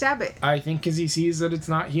does he stab it? I think because he sees that it's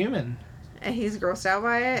not human. And he's grossed out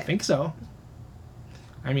by it? I think so.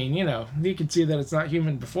 I mean, you could see that it's not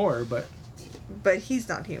human before, but... But he's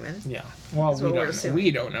not human. Yeah. Well, we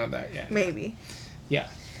don't know that yet. Maybe. Yeah.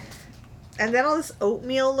 And then all this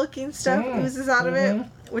oatmeal-looking stuff oozes out of it,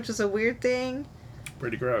 which is a weird thing.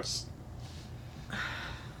 Pretty gross.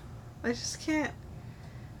 I just can't...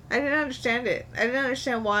 I didn't understand it. I didn't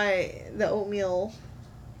understand why the oatmeal...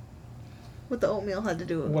 What the oatmeal had to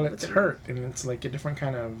do with it. Well, it's hurt, and it's like a different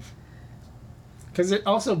kind of... Because it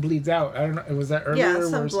also bleeds out. I don't know. Was that earlier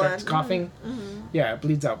where it starts coughing? Mm-hmm. Yeah, it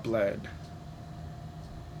bleeds out blood.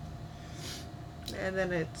 And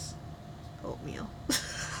then it's oatmeal.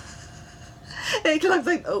 It looks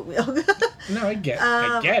like oatmeal. No, I get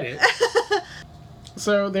it.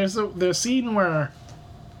 So there's a scene where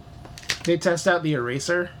they test out the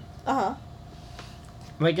eraser. Uh-huh.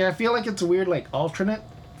 Like, I feel like it's a weird, like, alternate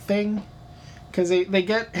thing. Because they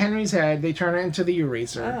get Henry's head, they turn it into the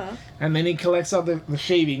eraser, and then he collects all the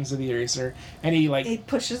shavings of the eraser, and he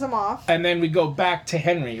pushes them off. And then we go back to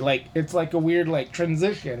Henry. Like, it's like a weird, like,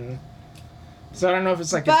 transition. So I don't know if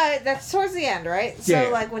it's like... But that's towards the end, right? So,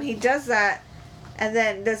 like, when he does that, and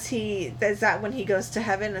then is that when he goes to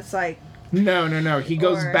heaven? It's like... No. He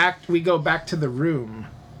goes back... We go back to the room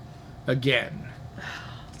again.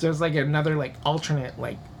 So it's like another, like, alternate,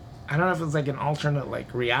 like... I don't know if it's like an alternate,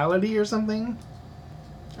 like, reality or something.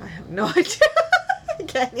 I have no idea. I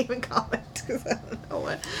can't even comment because I don't know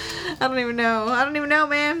what. I don't even know,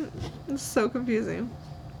 man. It's so confusing.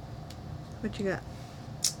 What you got?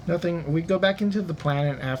 Nothing. We go back into the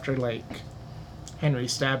planet after, like, Henry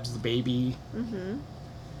stabs the baby. Mm-hmm.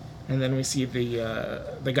 And then we see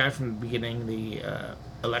the guy from the beginning, the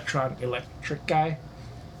electric guy. Electric guy.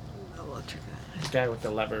 The guy with the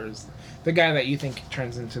levers. The guy that you think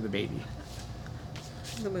turns into the baby.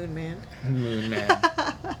 The Moon Man. Moon Man.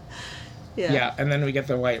 Yeah, and then we get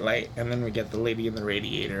the white light, and then we get the lady in the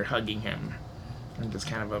radiator hugging him. And just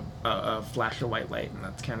kind of a flash of white light, and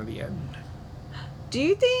that's kind of the end. Do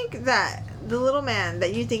you think that the little man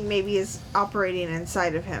that you think maybe is operating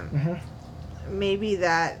inside of him, maybe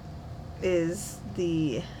that is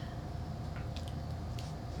the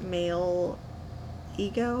male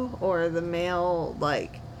ego, or the male,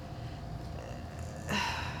 like...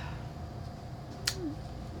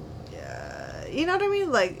 you know what I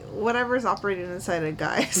mean? Like, whatever's operating inside a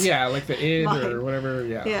guy's. Yeah, like the id mind. or whatever,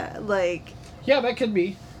 yeah. Yeah, like... Yeah, that could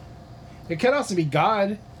be. It could also be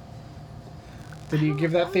God. Did you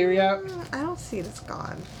give that theory out? I don't see it as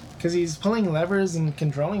God. Because he's pulling levers and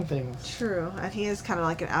controlling things. True, and he is kind of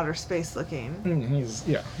like an outer space looking.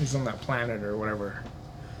 He's on that planet or whatever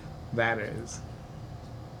that is.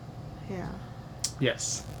 Yeah.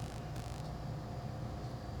 Yes.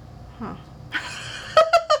 Huh.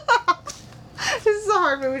 This is a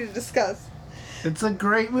hard movie to discuss. It's a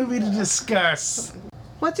great movie to discuss.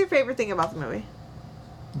 What's your favorite thing about the movie?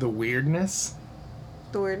 The weirdness.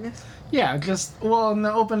 The weirdness? Yeah, just, well, in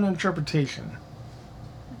the open interpretation.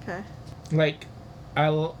 Okay. Like, I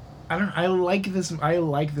like this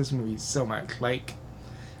movie so much. Like,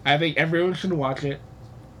 I think everyone should watch it.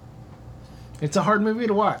 It's a hard movie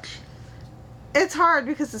to watch. It's hard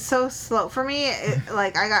because it's so slow. For me,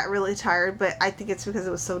 like, I got really tired, but I think it's because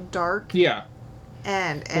it was so dark. Yeah.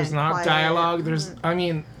 And there's not quiet. dialogue. There's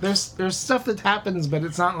there's stuff that happens, but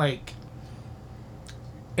it's not like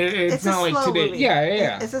it's not like today. Movie.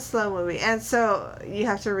 Yeah. It's a slow movie, and so you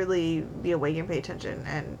have to really be awake and pay attention.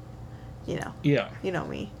 And Yeah. You know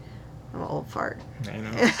me, I'm an old fart. I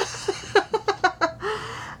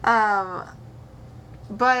know.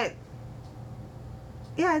 But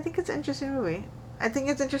yeah, I think it's an interesting movie. I think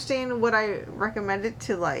it's interesting. Would I recommend it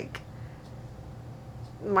to like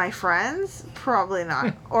my friends? Probably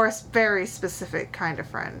not. Or a very specific kind of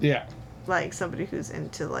friend. Yeah. Like somebody who's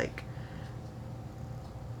into like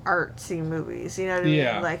artsy movies. You know what I mean?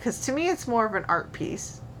 Yeah. Like, because to me, it's more of an art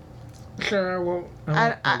piece. Sure. Well,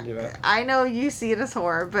 I'll do that. I know you see it as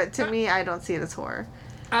horror, but to me, I don't see it as horror.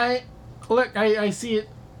 I see it.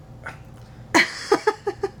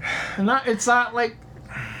 It's not like.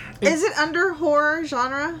 Is it under horror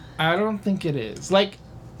genre? I don't think it is. Like,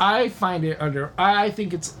 I find it under. I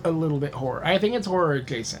think it's a little bit horror. I think it's horror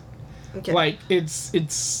adjacent. Okay. Like, it's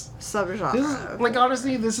subgenre. Like,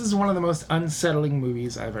 honestly, this is one of the most unsettling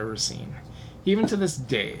movies I've ever seen, even to this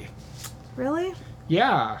day. Really?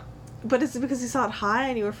 Yeah. But is it because you saw it high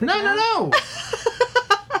and you were freaking out? No.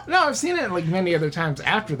 No, I've seen it like many other times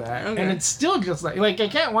after that, and it's still just like I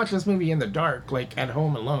can't watch this movie in the dark, like at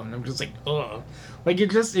home alone. I'm just like, ugh. Like,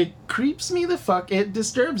 it creeps me the fuck. It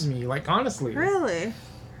disturbs me, like, honestly. Really?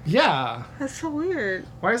 Yeah. That's so weird.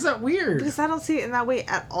 Why is that weird? Because I don't see it in that way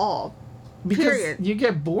at all. Because period. You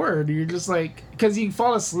get bored. You're just like, because you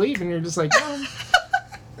fall asleep and you're just like, oh,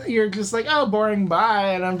 boring,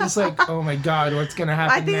 bye. And I'm just like, oh my God, what's going to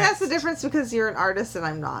happen I think next? that's the difference because you're an artist and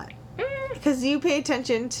I'm not. Because you pay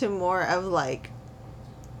attention to more of, like,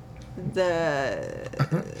 the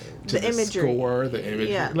imagery. Score, the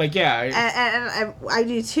imagery. Yeah. Like, yeah. And I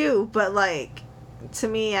do too, but, like, to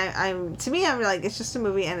me, I'm like, it's just a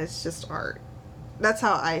movie and it's just art. That's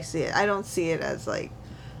how I see it. I don't see it as, like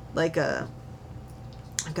I'm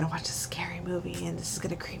gonna watch a scary movie and this is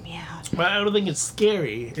gonna creep me out. But I don't think it's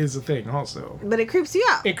scary is the thing also. But it creeps you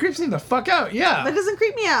out. It creeps me the fuck out, yeah. But it doesn't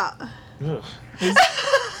creep me out. Ugh.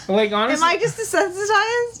 Like, honestly, am I just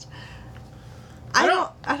desensitized? I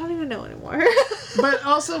don't even know anymore. but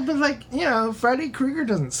like, Freddy Krueger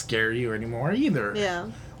doesn't scare you anymore either. Yeah.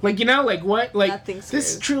 Like, like what? Like, Nothing this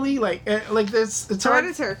scares. Truly, like this, it's hard.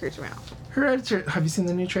 Hereditary creeps me out. Hereditary. Have you seen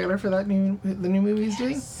the new trailer for the new movie he's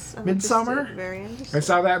doing? I'm Midsummer? interested. Very interested. I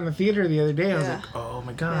saw that in the theater the other day. I was like, oh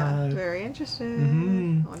my God. Yeah, very interested.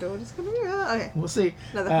 Mm-hmm. I wonder what it's going to be about. Okay. We'll see.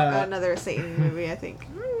 Another Satan movie, I think.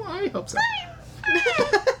 I hope so.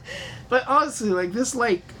 But honestly, like, this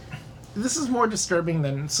is more disturbing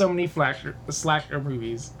than so many slasher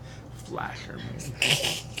movies.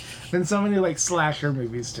 Than so many, like, slasher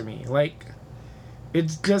movies to me. Like,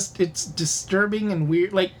 it's disturbing and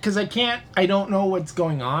weird. Like, because I don't know what's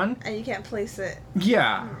going on. And you can't place it.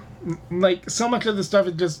 Yeah. Like, so much of the stuff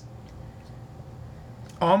is just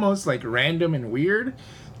almost, like, random and weird.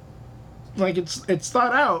 Like, it's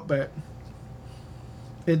thought out, but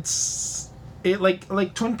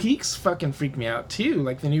like Twin Peaks fucking freaked me out, too.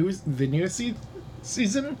 Like, the newest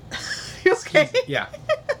season. You okay? Yeah.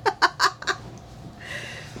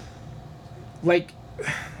 Like,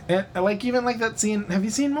 even like that scene. Have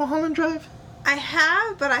you seen Mulholland Drive? I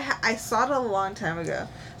have, but I saw it a long time ago,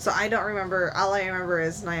 so I don't remember. All I remember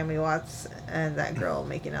is Naomi Watts and that girl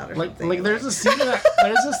making out or something. Like there's a scene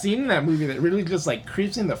in that movie that really just like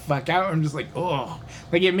creeps me the fuck out. I'm just like, oh,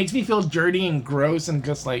 like it makes me feel dirty and gross and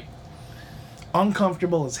just like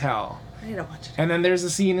uncomfortable as hell. I need to watch it. And then there's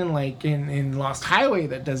a scene in Lost Highway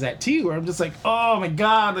that does that too, where I'm just like, oh my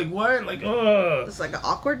God, like what, like ugh. It's like an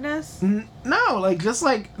awkwardness. No, like just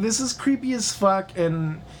like this is creepy as fuck,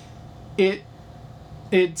 and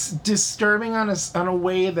it's disturbing on a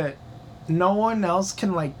way that no one else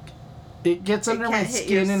can, like, it gets under my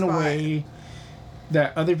skin in a way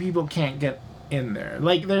that other people can't get in there.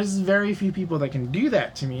 Like, there's very few people that can do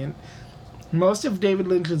that to me, and most of David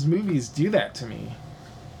Lynch's movies do that to me.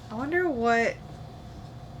 I wonder what...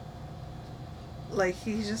 Like,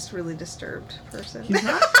 he's just really disturbed person. He's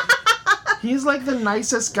not... He's, like, the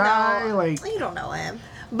nicest guy, no, like... You don't know him.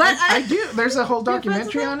 But I do. There's a whole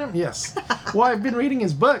documentary on him. Yes. Well, I've been reading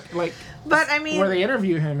his book, like... But, I mean... Where they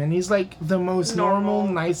interview him, and he's, like, the most normal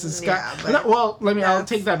nicest guy. Yeah, but well, I'll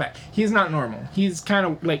take that back. He's not normal. He's kind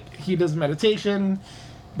of, like, he does meditation,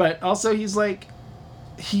 but also he's, like...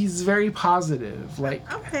 He's very positive, like...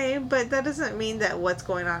 Okay, but that doesn't mean that what's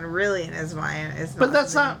going on really in his mind is not... But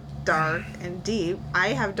that's not... dark and deep. I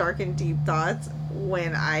have dark and deep thoughts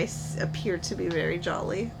when I appear to be very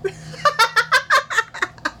jolly.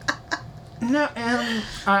 No,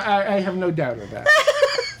 I have no doubt of that.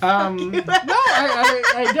 No,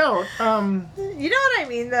 I don't. You know what I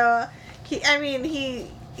mean, though?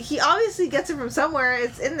 He obviously gets it from somewhere.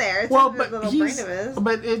 It's in there. It's in the little brain of his.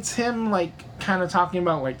 But it's him, like, kind of talking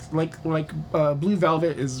about, like Blue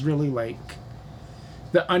Velvet is really, like,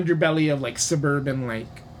 the underbelly of, like, suburban, like,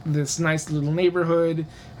 this nice little neighborhood,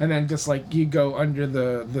 and then just, like, you go under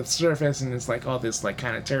the surface, and it's, like, all this, like,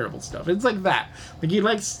 kind of terrible stuff. It's like that. Like, he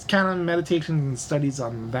likes kind of meditations and studies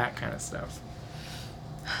on that kind of stuff.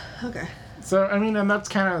 Okay. So, I mean, and that's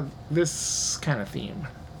kind of this kind of theme.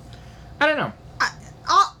 I don't know.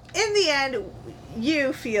 In the end,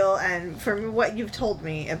 you feel, and from what you've told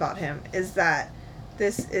me about him, is that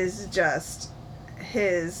this is just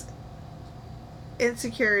his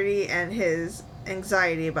insecurity and his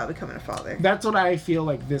anxiety about becoming a father. That's what I feel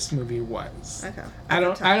like this movie was. Okay. I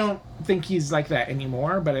don't think he's like that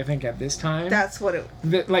anymore, but I think at this time that's what it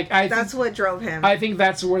that's what drove him. I think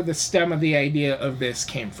that's where the stem of the idea of this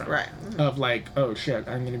came from. Right. Mm-hmm. Of like, oh shit,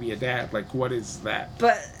 I'm going to be a dad. Like, what is that?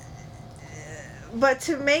 But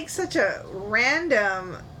to make such a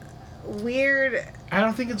random, weird... I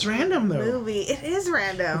don't think it's random, though. Movie. It is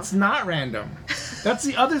random. It's not random. That's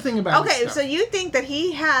the other thing about it. Okay, so you think that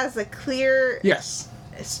he has a clear... Yes.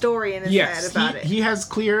 Story in his head about it. He has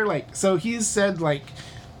clear, like... So he's said, like...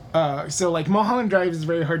 Mulholland Drive is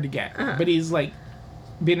very hard to get. Uh-huh. But he's, like...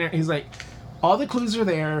 He's, like... All the clues are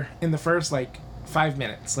there in the first, like, 5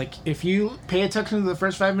 minutes. Like, if you pay attention to the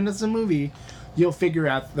first 5 minutes of the movie, you'll figure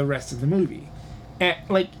out the rest of the movie. And,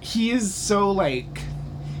 like, he is so, like...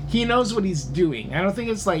 He knows what he's doing. I don't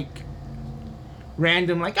think it's, like...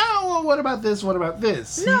 Random, like, oh, well, what about this? What about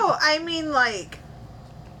this? No, I mean, like...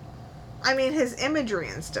 his imagery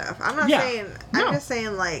and stuff. I'm not saying... No. I'm just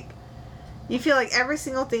saying, like... You feel like every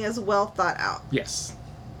single thing is well thought out. Yes.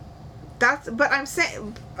 But I'm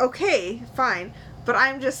saying... Okay, fine. But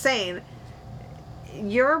I'm just saying...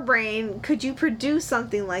 Your brain... Could you produce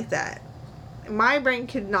something like that? My brain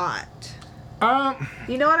could not.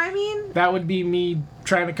 You know what I mean? That would be me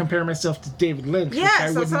trying to compare myself to David Lynch.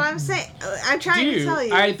 Yes, that's what I'm saying. I'm trying to tell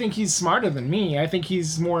you. I think he's smarter than me. I think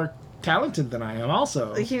he's more talented than I am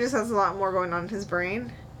also. Like, he just has a lot more going on in his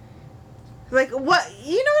brain. Like, what?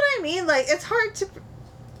 You know what I mean? Like, it's hard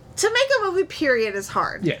to make a movie, period, is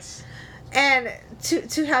hard. Yes. And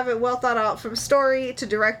to have it well thought out from story, to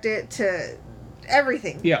direct it, to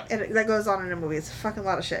everything. Yeah. That goes on in a movie. It's a fucking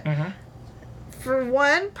lot of shit. Mm-hmm. For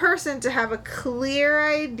one person to have a clear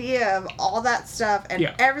idea of all that stuff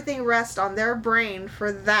and everything rest on their brain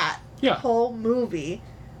for that whole movie,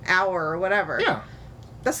 hour or whatever. Yeah.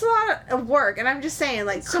 That's a lot of work. And I'm just saying,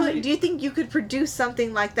 like, do you think you could produce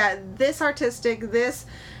something like that, this artistic, this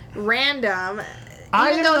random,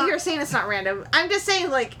 even though you're saying it's not random? I'm just saying,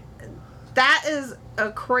 like, that is a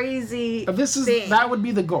crazy thing. That would be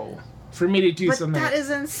the goal. For me to do something. That is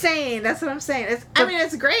insane. That's what I'm saying.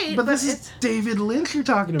 It's great. But this is David Lynch you're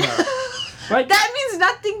talking about. Like, that means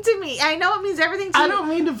nothing to me. I know it means everything to you. I don't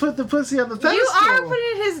mean to put the pussy on the pedestal. You are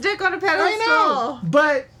putting his dick on a pedestal. I know.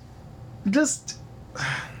 But just...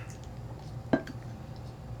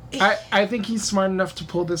 I think he's smart enough to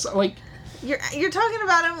pull this... Like... You're talking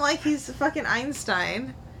about him like he's fucking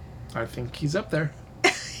Einstein. I think he's up there.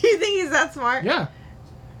 You think he's that smart? Yeah.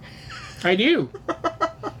 I do.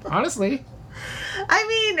 Honestly. I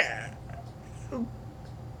mean,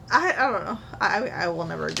 I don't know. I will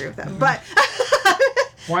never agree with that. But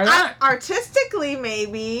why not? Artistically,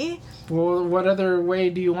 maybe. Well, what other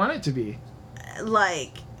way do you want it to be?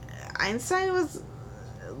 Like, Einstein was,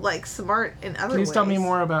 like, smart in other ways. Please tell me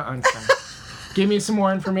more about Einstein. Give me some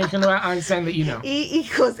more information about Einstein that you know. E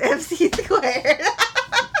 = MC squared.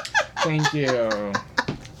 Thank you.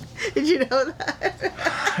 Did you know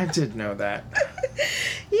that? I did know that.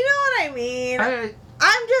 You know what I mean?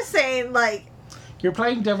 I'm just saying, like... You're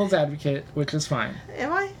playing devil's advocate, which is fine.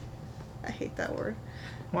 Am I? I hate that word.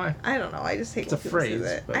 Why? I don't know. I just hate it's a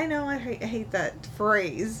phrase. But... I know. I hate that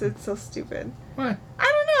phrase. It's so stupid. Why?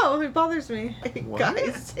 I don't know. It bothers me.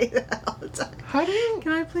 Guys say that all the time. How do you...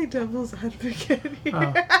 Can I play devil's advocate here?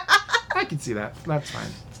 Oh. I can see that. That's fine.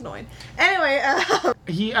 It's annoying. Anyway,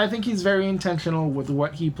 I think he's very intentional with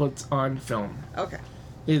what he puts on film. Okay.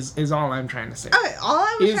 Is all I'm trying to say. Okay, all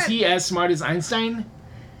I was Is he as smart as Einstein?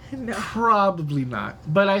 No. Probably not.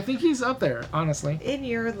 But I think he's up there, honestly. In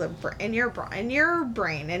your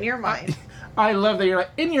brain, in your mind. I love that you're like,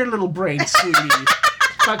 in your little brain, sweetie.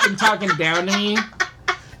 Fucking talking down to me.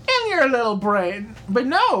 In your little brain. But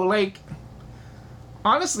no, like,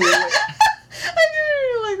 honestly. I didn't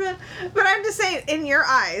really like that. But I'm just saying, in your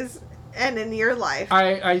eyes and in your life.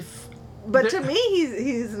 But to me,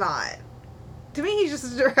 he's not. To me, he's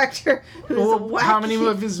just a director who's wacky. How many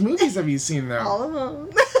of his movies have you seen, though? All of them.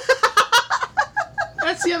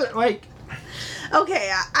 That's the other, like...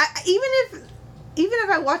 Okay, even if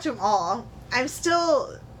I watch them all, I'm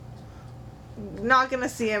still not gonna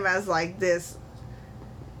see him as, like, this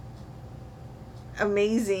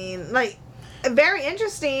amazing, like, very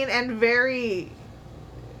interesting and very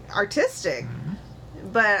artistic.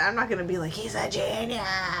 Mm-hmm. But I'm not gonna be like, he's a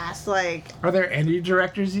genius, like... Are there any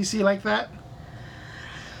directors you see like that?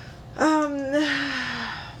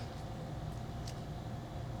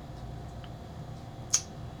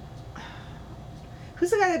 Who's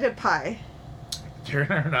the guy that did Pi? Darren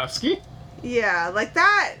Aronofsky? Yeah, like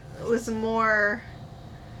that was more...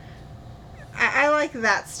 I like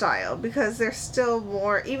that style because there's still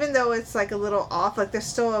more, even though it's like a little off, like there's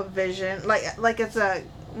still a vision, like it's a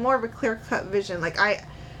more of a clear-cut vision,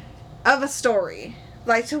 of a story.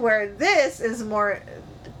 Like to where this is more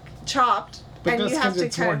chopped. But that's because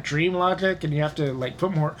it's more dream logic, and you have to like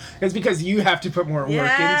put more. It's because you have to put more work into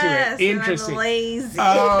it. Interesting. And I'm lazy.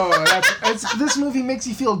 Oh, this movie makes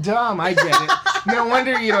you feel dumb. I get it. No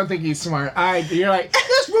wonder you don't think he's smart. You're like,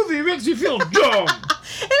 this movie makes you feel dumb.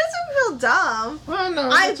 It doesn't feel dumb. Well,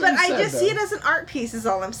 no. I just see it as an art piece. Is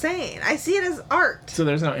all I'm saying. I see it as art. So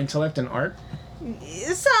there's no intellect in art.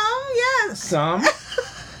 Some, yes. Some.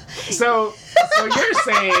 So you're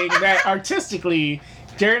saying that artistically,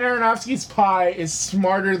 Darren Aronofsky's Pi is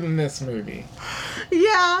smarter than this movie.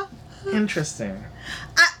 Yeah. Interesting.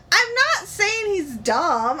 I'm not saying he's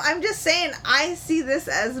dumb. I'm just saying I see this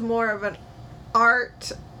as more of an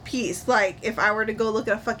art piece. Like, if I were to go look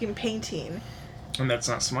at a fucking painting. And that's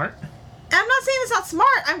not smart? I'm not saying it's not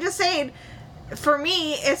smart. I'm just saying, for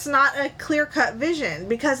me, it's not a clear-cut vision.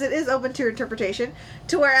 Because it is open to interpretation.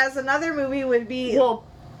 To whereas another movie would be... Well,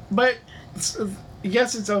 but...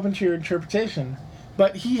 Yes, it's open to your interpretation.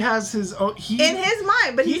 But he has his own... in his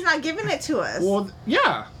mind, but he's not giving it to us. Well,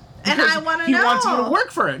 yeah. And I want to know. He wants you to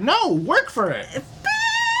work for it. No, work for it.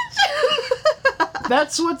 Bitch!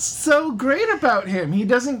 That's what's so great about him. He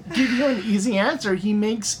doesn't give you an easy answer. He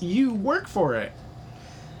makes you work for it.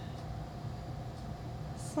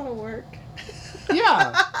 It's not a work.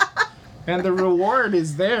 Yeah. And the reward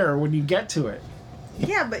is there when you get to it.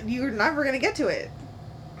 Yeah, but you're never going to get to it.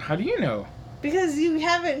 How do you know? Because you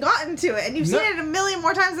haven't gotten to it, and you've seen it a million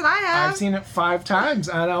more times than I have. I've seen it 5 times,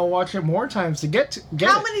 and I'll watch it more times to get it.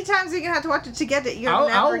 How many times are you gonna have to watch it to get it?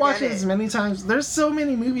 I'll watch it as many times. There's so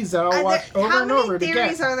many movies that I'll watch over and over to get. How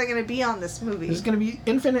many theories are there gonna be on this movie? There's gonna be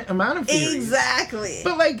infinite amount of theories. Exactly.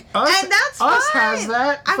 But like us, and that's us fine. has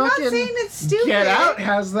that. I'm not saying it's stupid. Get Out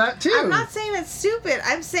has that too. I'm not saying it's stupid.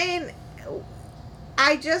 I'm saying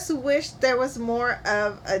I just wish there was more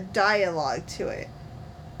of a dialogue to it.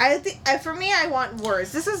 I think, for me, I want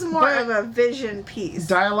words. This is more of a vision piece.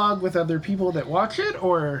 Dialogue with other people that watch it,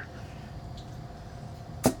 or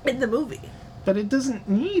in the movie. But it doesn't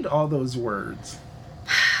need all those words.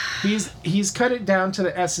 He's cut it down to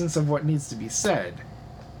the essence of what needs to be said.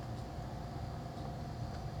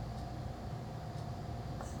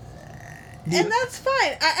 And that's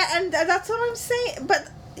fine. And that's what I'm saying. But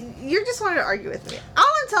you're just wanting to argue with me.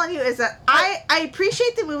 All I'm telling you is that I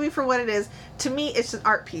appreciate the movie for what it is. To me, it's an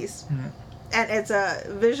art piece. Mm-hmm. And it's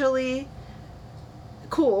visually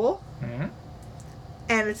cool. Mm-hmm.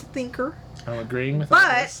 And it's a thinker. I'm agreeing with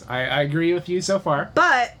that. I agree with you so far.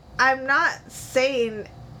 But I'm not saying...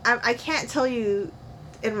 I can't tell you,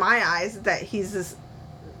 in my eyes, that he's this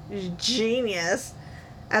genius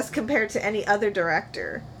as compared to any other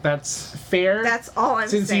director. That's fair. That's all I'm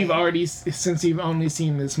saying. Since you've only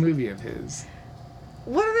seen this movie of his.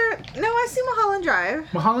 What other... No, I see Mulholland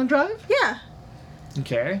Drive. Mulholland Drive? Yeah.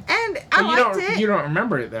 Okay. And I liked it. You don't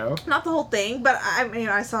remember it, though. Not the whole thing, but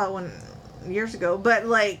I saw it years ago. But,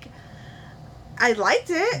 like, I liked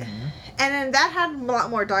it. Mm-hmm. And then that had a lot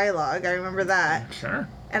more dialogue. I remember that. Sure.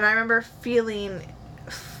 And I remember feeling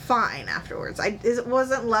fine afterwards. It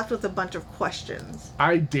wasn't left with a bunch of questions.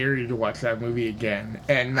 I dare you to watch that movie again.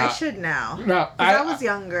 And I should now. No, I was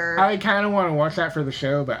younger. I kind of want to watch that for the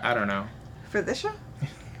show, but I don't know. For this show?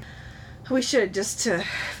 We should, just to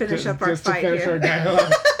finish up our fight here. Our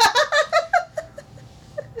dialogue.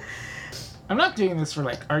 I'm not doing this for,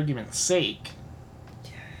 like, argument's sake.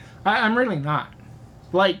 I'm really not.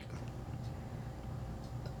 Like,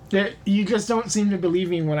 you just don't seem to believe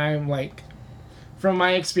me when I'm, like, from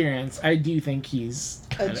my experience, I do think he's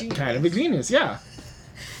kind of a genius, yeah.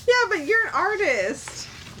 Yeah, but you're an artist.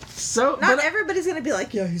 So not everybody's gonna be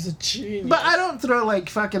like, yeah, he's a genius. But I don't throw, like,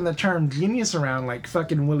 fucking the term genius around like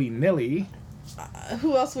fucking willy-nilly.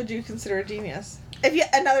 Who else would you consider a genius?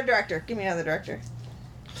 Another director. Give me another director.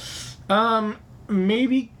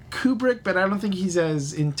 Maybe Kubrick, but I don't think he's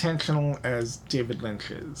as intentional as David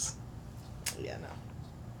Lynch is. Yeah, no.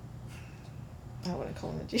 I wouldn't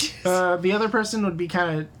call him a genius. The other person would be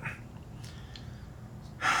kind of...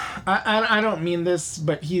 I don't mean this,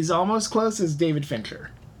 but he's almost close as David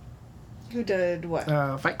Fincher. Who did what?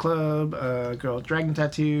 Fight Club, Girl with Dragon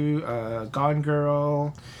Tattoo, Gone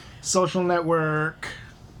Girl, Social Network.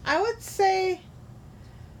 I would say...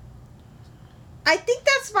 I think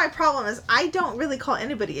that's my problem, is I don't really call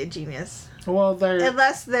anybody a genius. Well,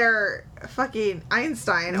 unless they're fucking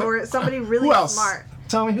Einstein or somebody really smart.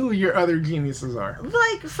 Tell me who your other geniuses are.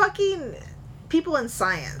 Like fucking people in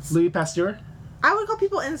science. Louis Pasteur? I would call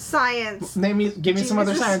people in science. Give me some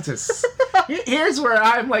other scientists. Here's where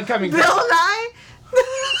I'm like coming Bill from. Nye?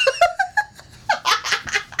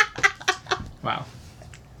 Wow.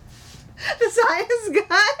 The science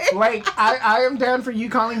guy? Like, I am down for you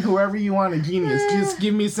calling whoever you want a genius. Just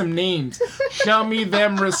give me some names. Show me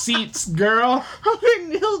them receipts, girl.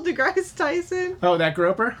 Neil deGrasse Tyson. Oh, that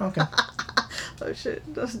groper? Okay. Oh, shit.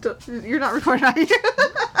 You're not recording, are you?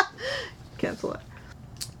 Cancel it.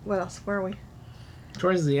 What else? Where are we?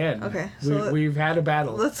 Towards the end. Okay. So we've had a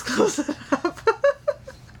battle. Let's close it up.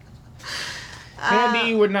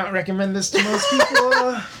 Andy would not recommend this to most people.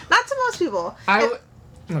 Not to most people.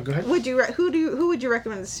 No, go ahead. Who would you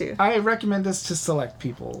recommend this to? I recommend this to select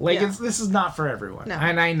people. Like, this is not for everyone. No.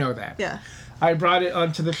 And I know that. Yeah. I brought it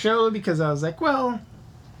onto the show because I was like, well...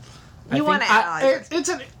 You want to analyze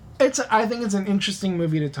it. I think it's an interesting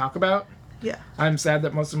movie to talk about. Yeah. I'm sad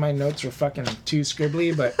that most of my notes are fucking too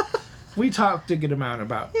scribbly, but we talked a good amount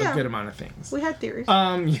about a good amount of things. We had theories.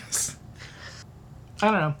 Yes.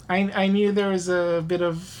 I don't know. I knew there was a bit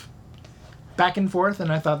of back and forth,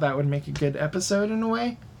 and I thought that would make a good episode in a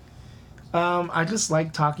way. I just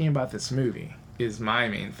like talking about this movie is my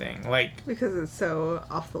main thing. Like, because it's so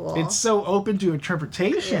off the wall. It's so open to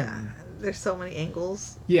interpretation. Yeah. There's so many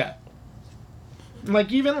angles. Yeah.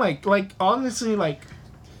 Like, even, like, honestly, like,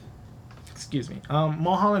 excuse me,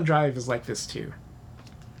 Mulholland Drive is like this, too.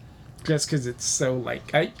 Just because it's so,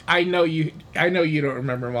 like, I know you don't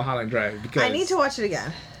remember Mulholland Drive, because... I need to watch it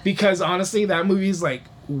again. Because, honestly, that movie's like,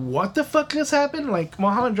 what the fuck just happened? Like,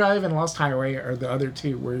 Mulholland Drive and Lost Highway are the other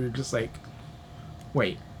two where you're just like,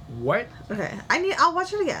 wait, what? Okay, I'll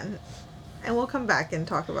watch it again, and we'll come back and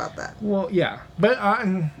talk about that. Well, yeah, but,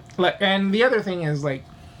 and the other thing is, like,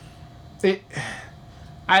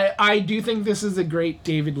 I do think this is a great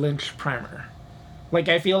David Lynch primer. Like,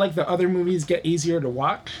 I feel like the other movies get easier to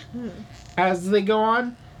watch as they go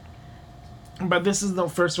on. But this is the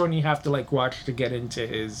first one you have to, like, watch to get into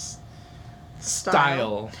his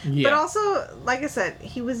style. Yeah. But also, like I said,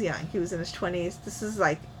 he was young. He was in his 20s. This is,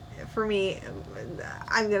 like, for me,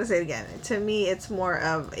 I'm going to say it again. To me, it's more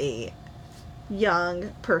of a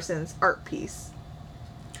young person's art piece.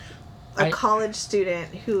 A college student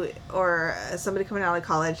or somebody coming out of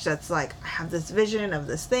college that's like, I have this vision of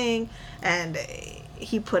this thing, and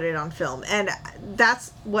he put it on film. And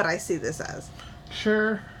that's what I see this as.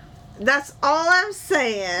 Sure. That's all I'm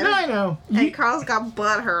saying. No, I know. And Carl's got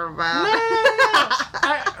butthurt about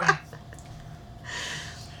it.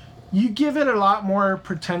 You give it a lot more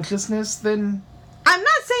pretentiousness than... I'm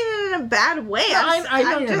not saying it in a bad way. No, I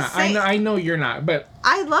know you're not. I know you're not, but...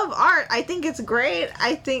 I love art. I think it's great.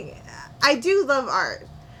 I do love art.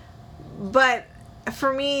 But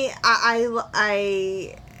for me,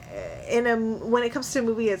 when it comes to a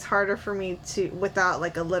movie, it's harder for me to, without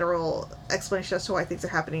like a literal explanation as to why things are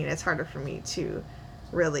happening, it's harder for me to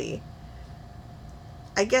really,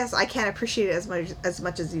 I guess I can't appreciate it as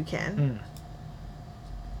much as you can.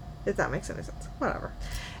 If that makes any sense. Whatever.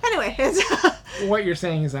 Anyway, what you're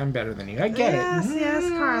saying is I'm better than you. I get it. Yes,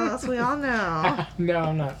 Carlos. We all know. No,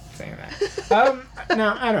 I'm not saying that.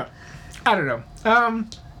 No, I don't know.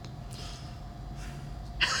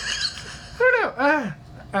 I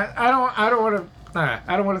don't want to.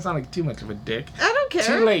 I don't want to sound like too much of a dick. I don't care.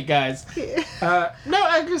 Too late, guys. No,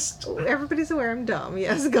 I just. Everybody's aware I'm dumb.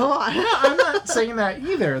 Yes, go on. No, I'm not saying that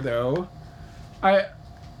either, though.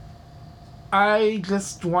 I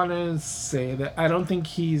just want to say that I don't think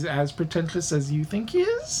he's as pretentious as you think he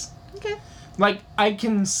is. Okay. Like, I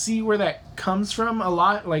can see where that comes from a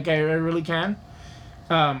lot. Like, I really can.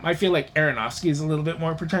 I feel like Aronofsky is a little bit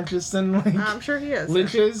more pretentious than, like... I'm sure he is.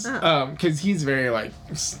 Lynch is. Because he's very, like,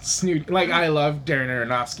 snooty. Like, I love Darren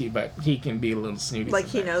Aronofsky, but he can be a little snooty Like,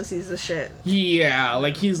 sometimes. he knows he's the shit. Yeah,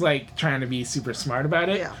 like, he's, like, trying to be super smart about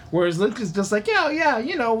it. Yeah. Whereas Lynch is just like, yeah,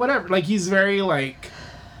 you know, whatever. Like, he's very, like...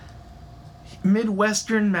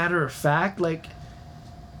 Midwestern matter of fact. Like,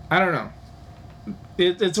 I don't know.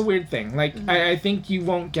 It's a weird thing. Like, I think you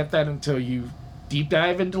won't get that until you deep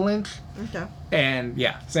dive into Lynch. Okay. And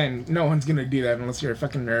yeah, and no one's gonna do that unless you're a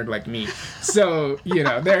fucking nerd like me. So, you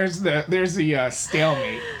know, there's the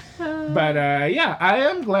stalemate. But yeah, I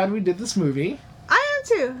am glad we did this movie. I am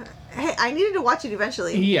too. Hey, I needed to watch it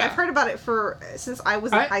eventually. Yeah. I've heard about it since I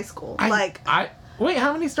was in high school. Wait,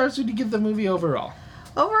 how many stars would you give the movie overall?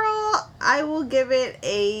 Overall, I will give it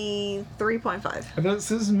a 3.5.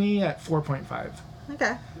 This is me at 4.5.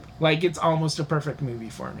 Okay. Like, it's almost a perfect movie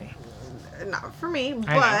for me. Not for me,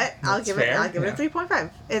 but I'll give it a 3.5.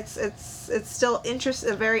 It's still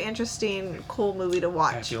a very interesting, cool movie to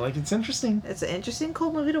watch. I feel like it's interesting. It's an interesting,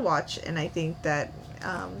 cool movie to watch, and I think that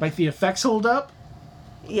like, the effects hold up.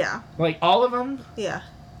 Yeah. Like, all of them. Yeah.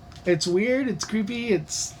 It's weird, it's creepy,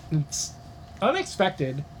 it's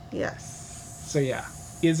unexpected. Yes. So yeah.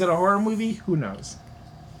 Is it a horror movie? Who knows?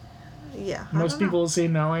 Yeah. Most people say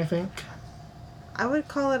no, I think. I would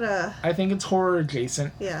call it I think it's horror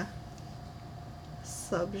adjacent. Yeah.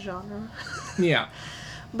 Subgenre. Yeah.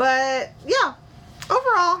 But, yeah.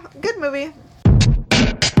 Overall, good movie.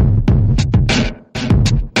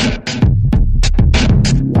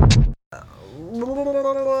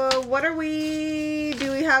 What are we...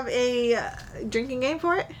 Do we have a drinking game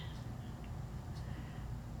for it?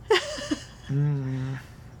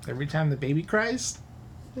 Every time the baby cries?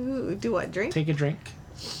 Ooh, do what? Drink? Take a drink.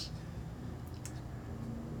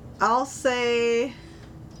 I'll say...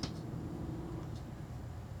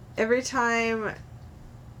 Every time...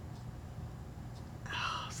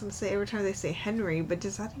 I was going to say every time they say Henry, but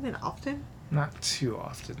does that even often? Not too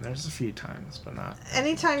often. There's a few times, but not...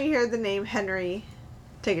 Anytime you hear the name Henry,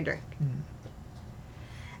 take a drink.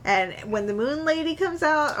 And when the Moon Lady comes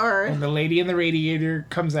out, or... When the Lady in the Radiator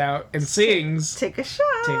comes out and sings... Take a shot.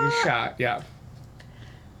 Take a shot, yeah.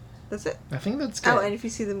 That's it? I think that's good. Oh, and if you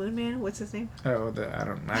see the Moon Man, what's his name? Oh, I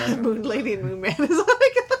don't know. Moon Lady and Moon Man is like...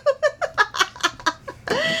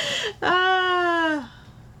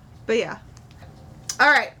 but yeah.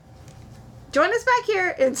 Alright. Join us back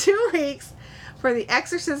here in 2 weeks for The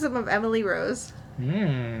Exorcism of Emily Rose.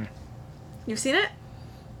 You've seen it?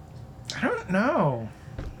 I don't know.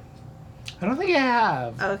 I don't think I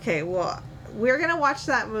have. Okay, well, we're going to watch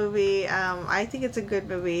that movie. I think it's a good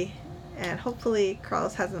movie, and hopefully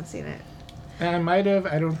Carlos hasn't seen it. I might have.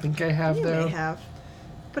 I don't think I have, though. You may have,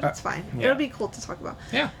 but it's fine. Yeah. It'll be cool to talk about.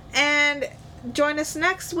 Yeah. And join us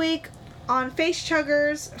next week on Face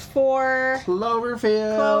Chuggers for...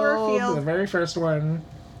 Cloverfield. The very first one.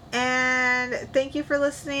 And thank you for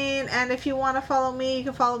listening. And if you want to follow me, you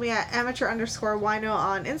can follow me at amateur_wino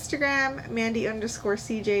on Instagram,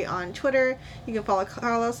 Mandy_CJ on Twitter. You can follow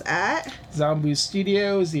Carlos at Zombu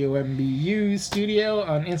Studio, ZOMBU Studio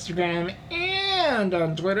on Instagram and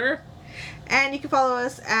on Twitter. And you can follow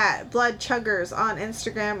us at Blood Chuggers on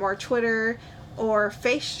Instagram or Twitter, or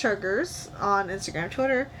Face Chuggers on Instagram,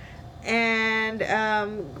 Twitter. And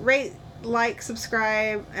rate, like,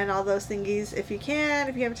 subscribe, and all those thingies if you can.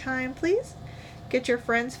 If you have time, please get your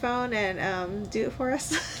friend's phone and do it for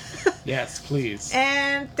us. Yes, please.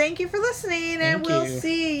 And thank you for listening, and we'll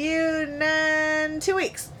see you in 2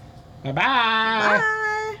 weeks. Bye-bye. Bye.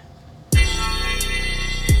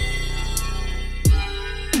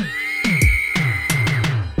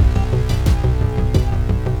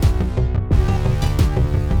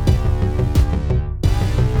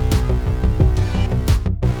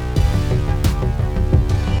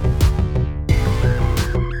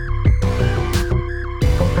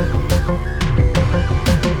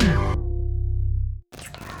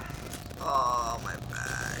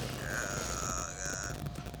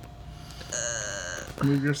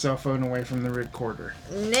 Move your cell phone away from the recorder.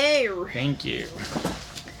 No. Thank you.